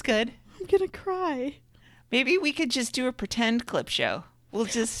 it's good. I'm going to cry. Maybe we could just do a pretend clip show. We'll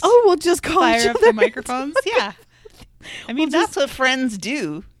just call fire up the microphones. Yeah. I mean, that's what friends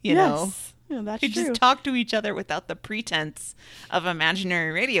do, you know. Yeah, that's true. Just talk to each other without the pretense of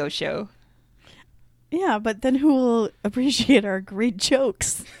imaginary radio show. Yeah, but then who will appreciate our great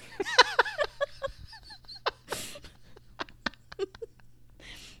jokes?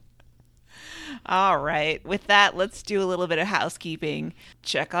 All right. With that, let's do a little bit of housekeeping.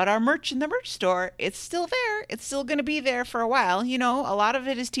 Check out our merch in the merch store. It's still there. It's still going to be there for a while. You know, a lot of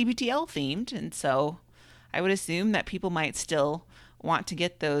it is TBTL themed, and so I would assume that people might still want to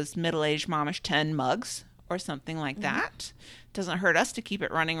get those middle-aged momish 10 mugs or something like that. Doesn't hurt us to keep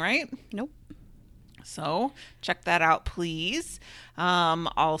it running, right? Nope. So check that out, please.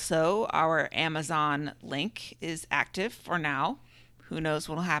 Also, our Amazon link is active for now. Who knows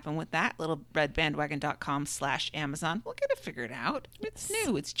what'll happen with that? littleredbandwagon.com/Amazon. We'll get it figured out. It's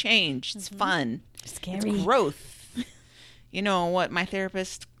new. It's changed. It's fun. Scary. It's growth. You know what my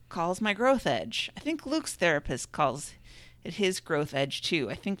therapist calls my growth edge? I think Luke's therapist calls it his growth edge, too.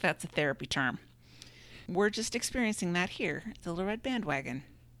 I think that's a therapy term. We're just experiencing that here at the Little Red Bandwagon.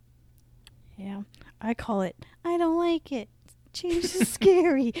 Yeah. I call it, I don't like it. Change is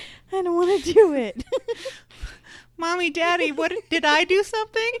scary. I don't want to do it. Mommy, Daddy, what did I do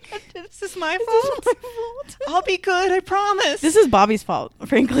something? Is this my fault? I'll be good, I promise. This is Bobby's fault,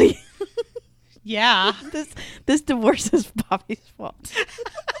 frankly. Yeah. This divorce is Bobby's fault.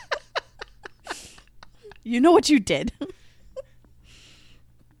 You know what you did.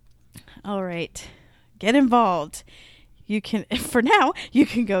 All right. Get involved. You can, for now, you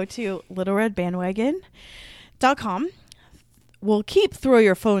can go to littleredbandwagon.com. We'll keep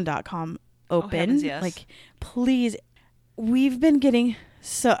throwyourphone.com open. Oh, heavens, yes. Like, please. We've been getting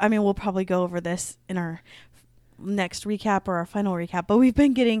we'll probably go over this in our next recap or our final recap, but we've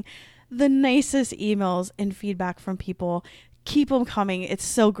been getting the nicest emails and feedback from people. Keep them coming. It's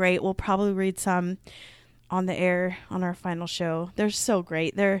so great. We'll probably read some on the air on our final show. They're so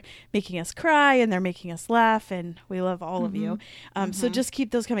great. They're making us cry and they're making us laugh, and we love all of you. So just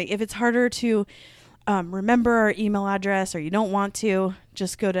keep those coming. If it's harder to remember our email address or you don't want to,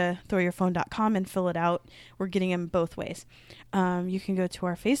 just go to throwyourphone.com and fill it out. We're getting them both ways. You can go to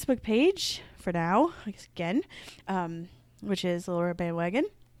our Facebook page for now, again, which is Little Red Bandwagon,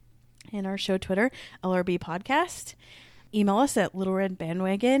 and our show Twitter, LRB Podcast. Email us at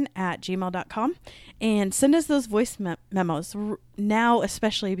littleredbandwagon@gmail.com and send us those voice memos now,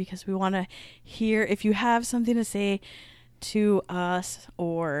 especially because we want to hear if you have something to say to us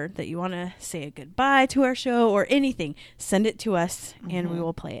or that you want to say a goodbye to our show or anything. Send it to us and we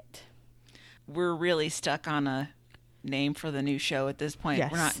will play it. we're really stuck on a name for the new show at this point.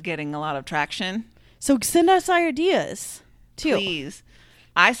 Yes. We're not getting a lot of traction. So send us ideas, too. Please.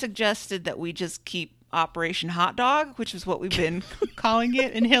 I suggested that we just keep Operation Hot Dog, which is what we've been calling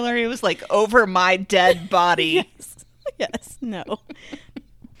it. And Hillary was like, over my dead body. Yes. No.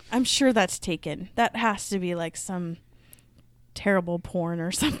 I'm sure that's taken. That has to be like some terrible porn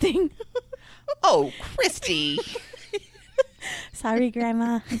or something. Oh, Christy. Sorry,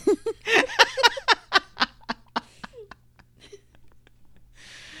 Grandma.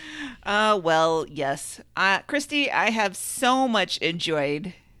 Well, yes. Christy, I have so much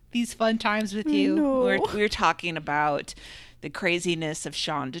enjoyed these fun times with you. No. We're talking about the craziness of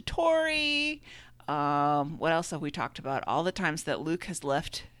Sean DeTore. What else have we talked about? All the times that Luke has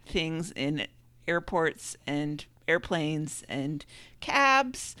left things in airports and airplanes and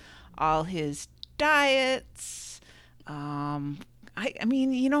cabs, all his diets. I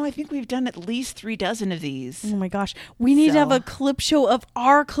mean, I think we've done at least 36 of these. Oh my gosh. We need to have a clip show of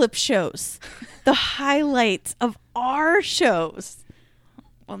our clip shows. The highlights of our shows.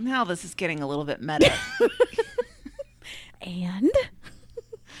 Well, now this is getting a little bit meta. And?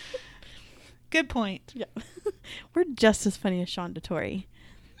 Good point. Yeah. We're just as funny as Sean DeTore.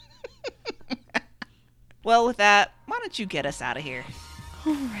 Well, with that, why don't you get us out of here?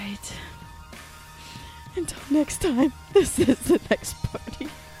 All right. Until next time, this is the next party.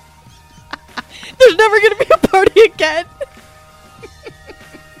 There's never going to be a party again.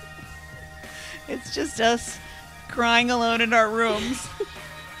 It's just us crying alone in our rooms.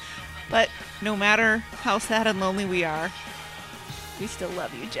 But no matter how sad and lonely we are, we still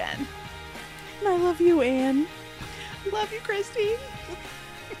love you, Jen. And I love you, Anne. Love you, Christy.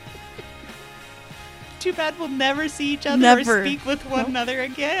 Too bad we'll never see each other Never. or speak with one another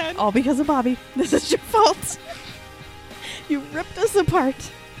again. All because of Bobby. This is your fault. You ripped us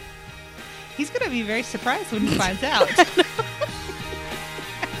apart. He's going to be very surprised when he finds out.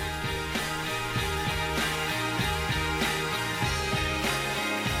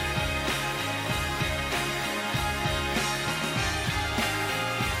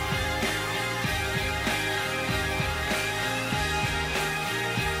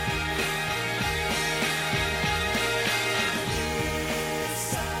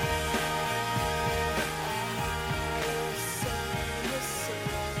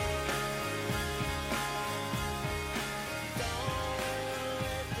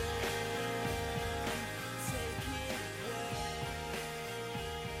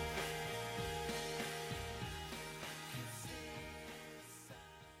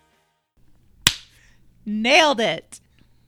 Nailed it.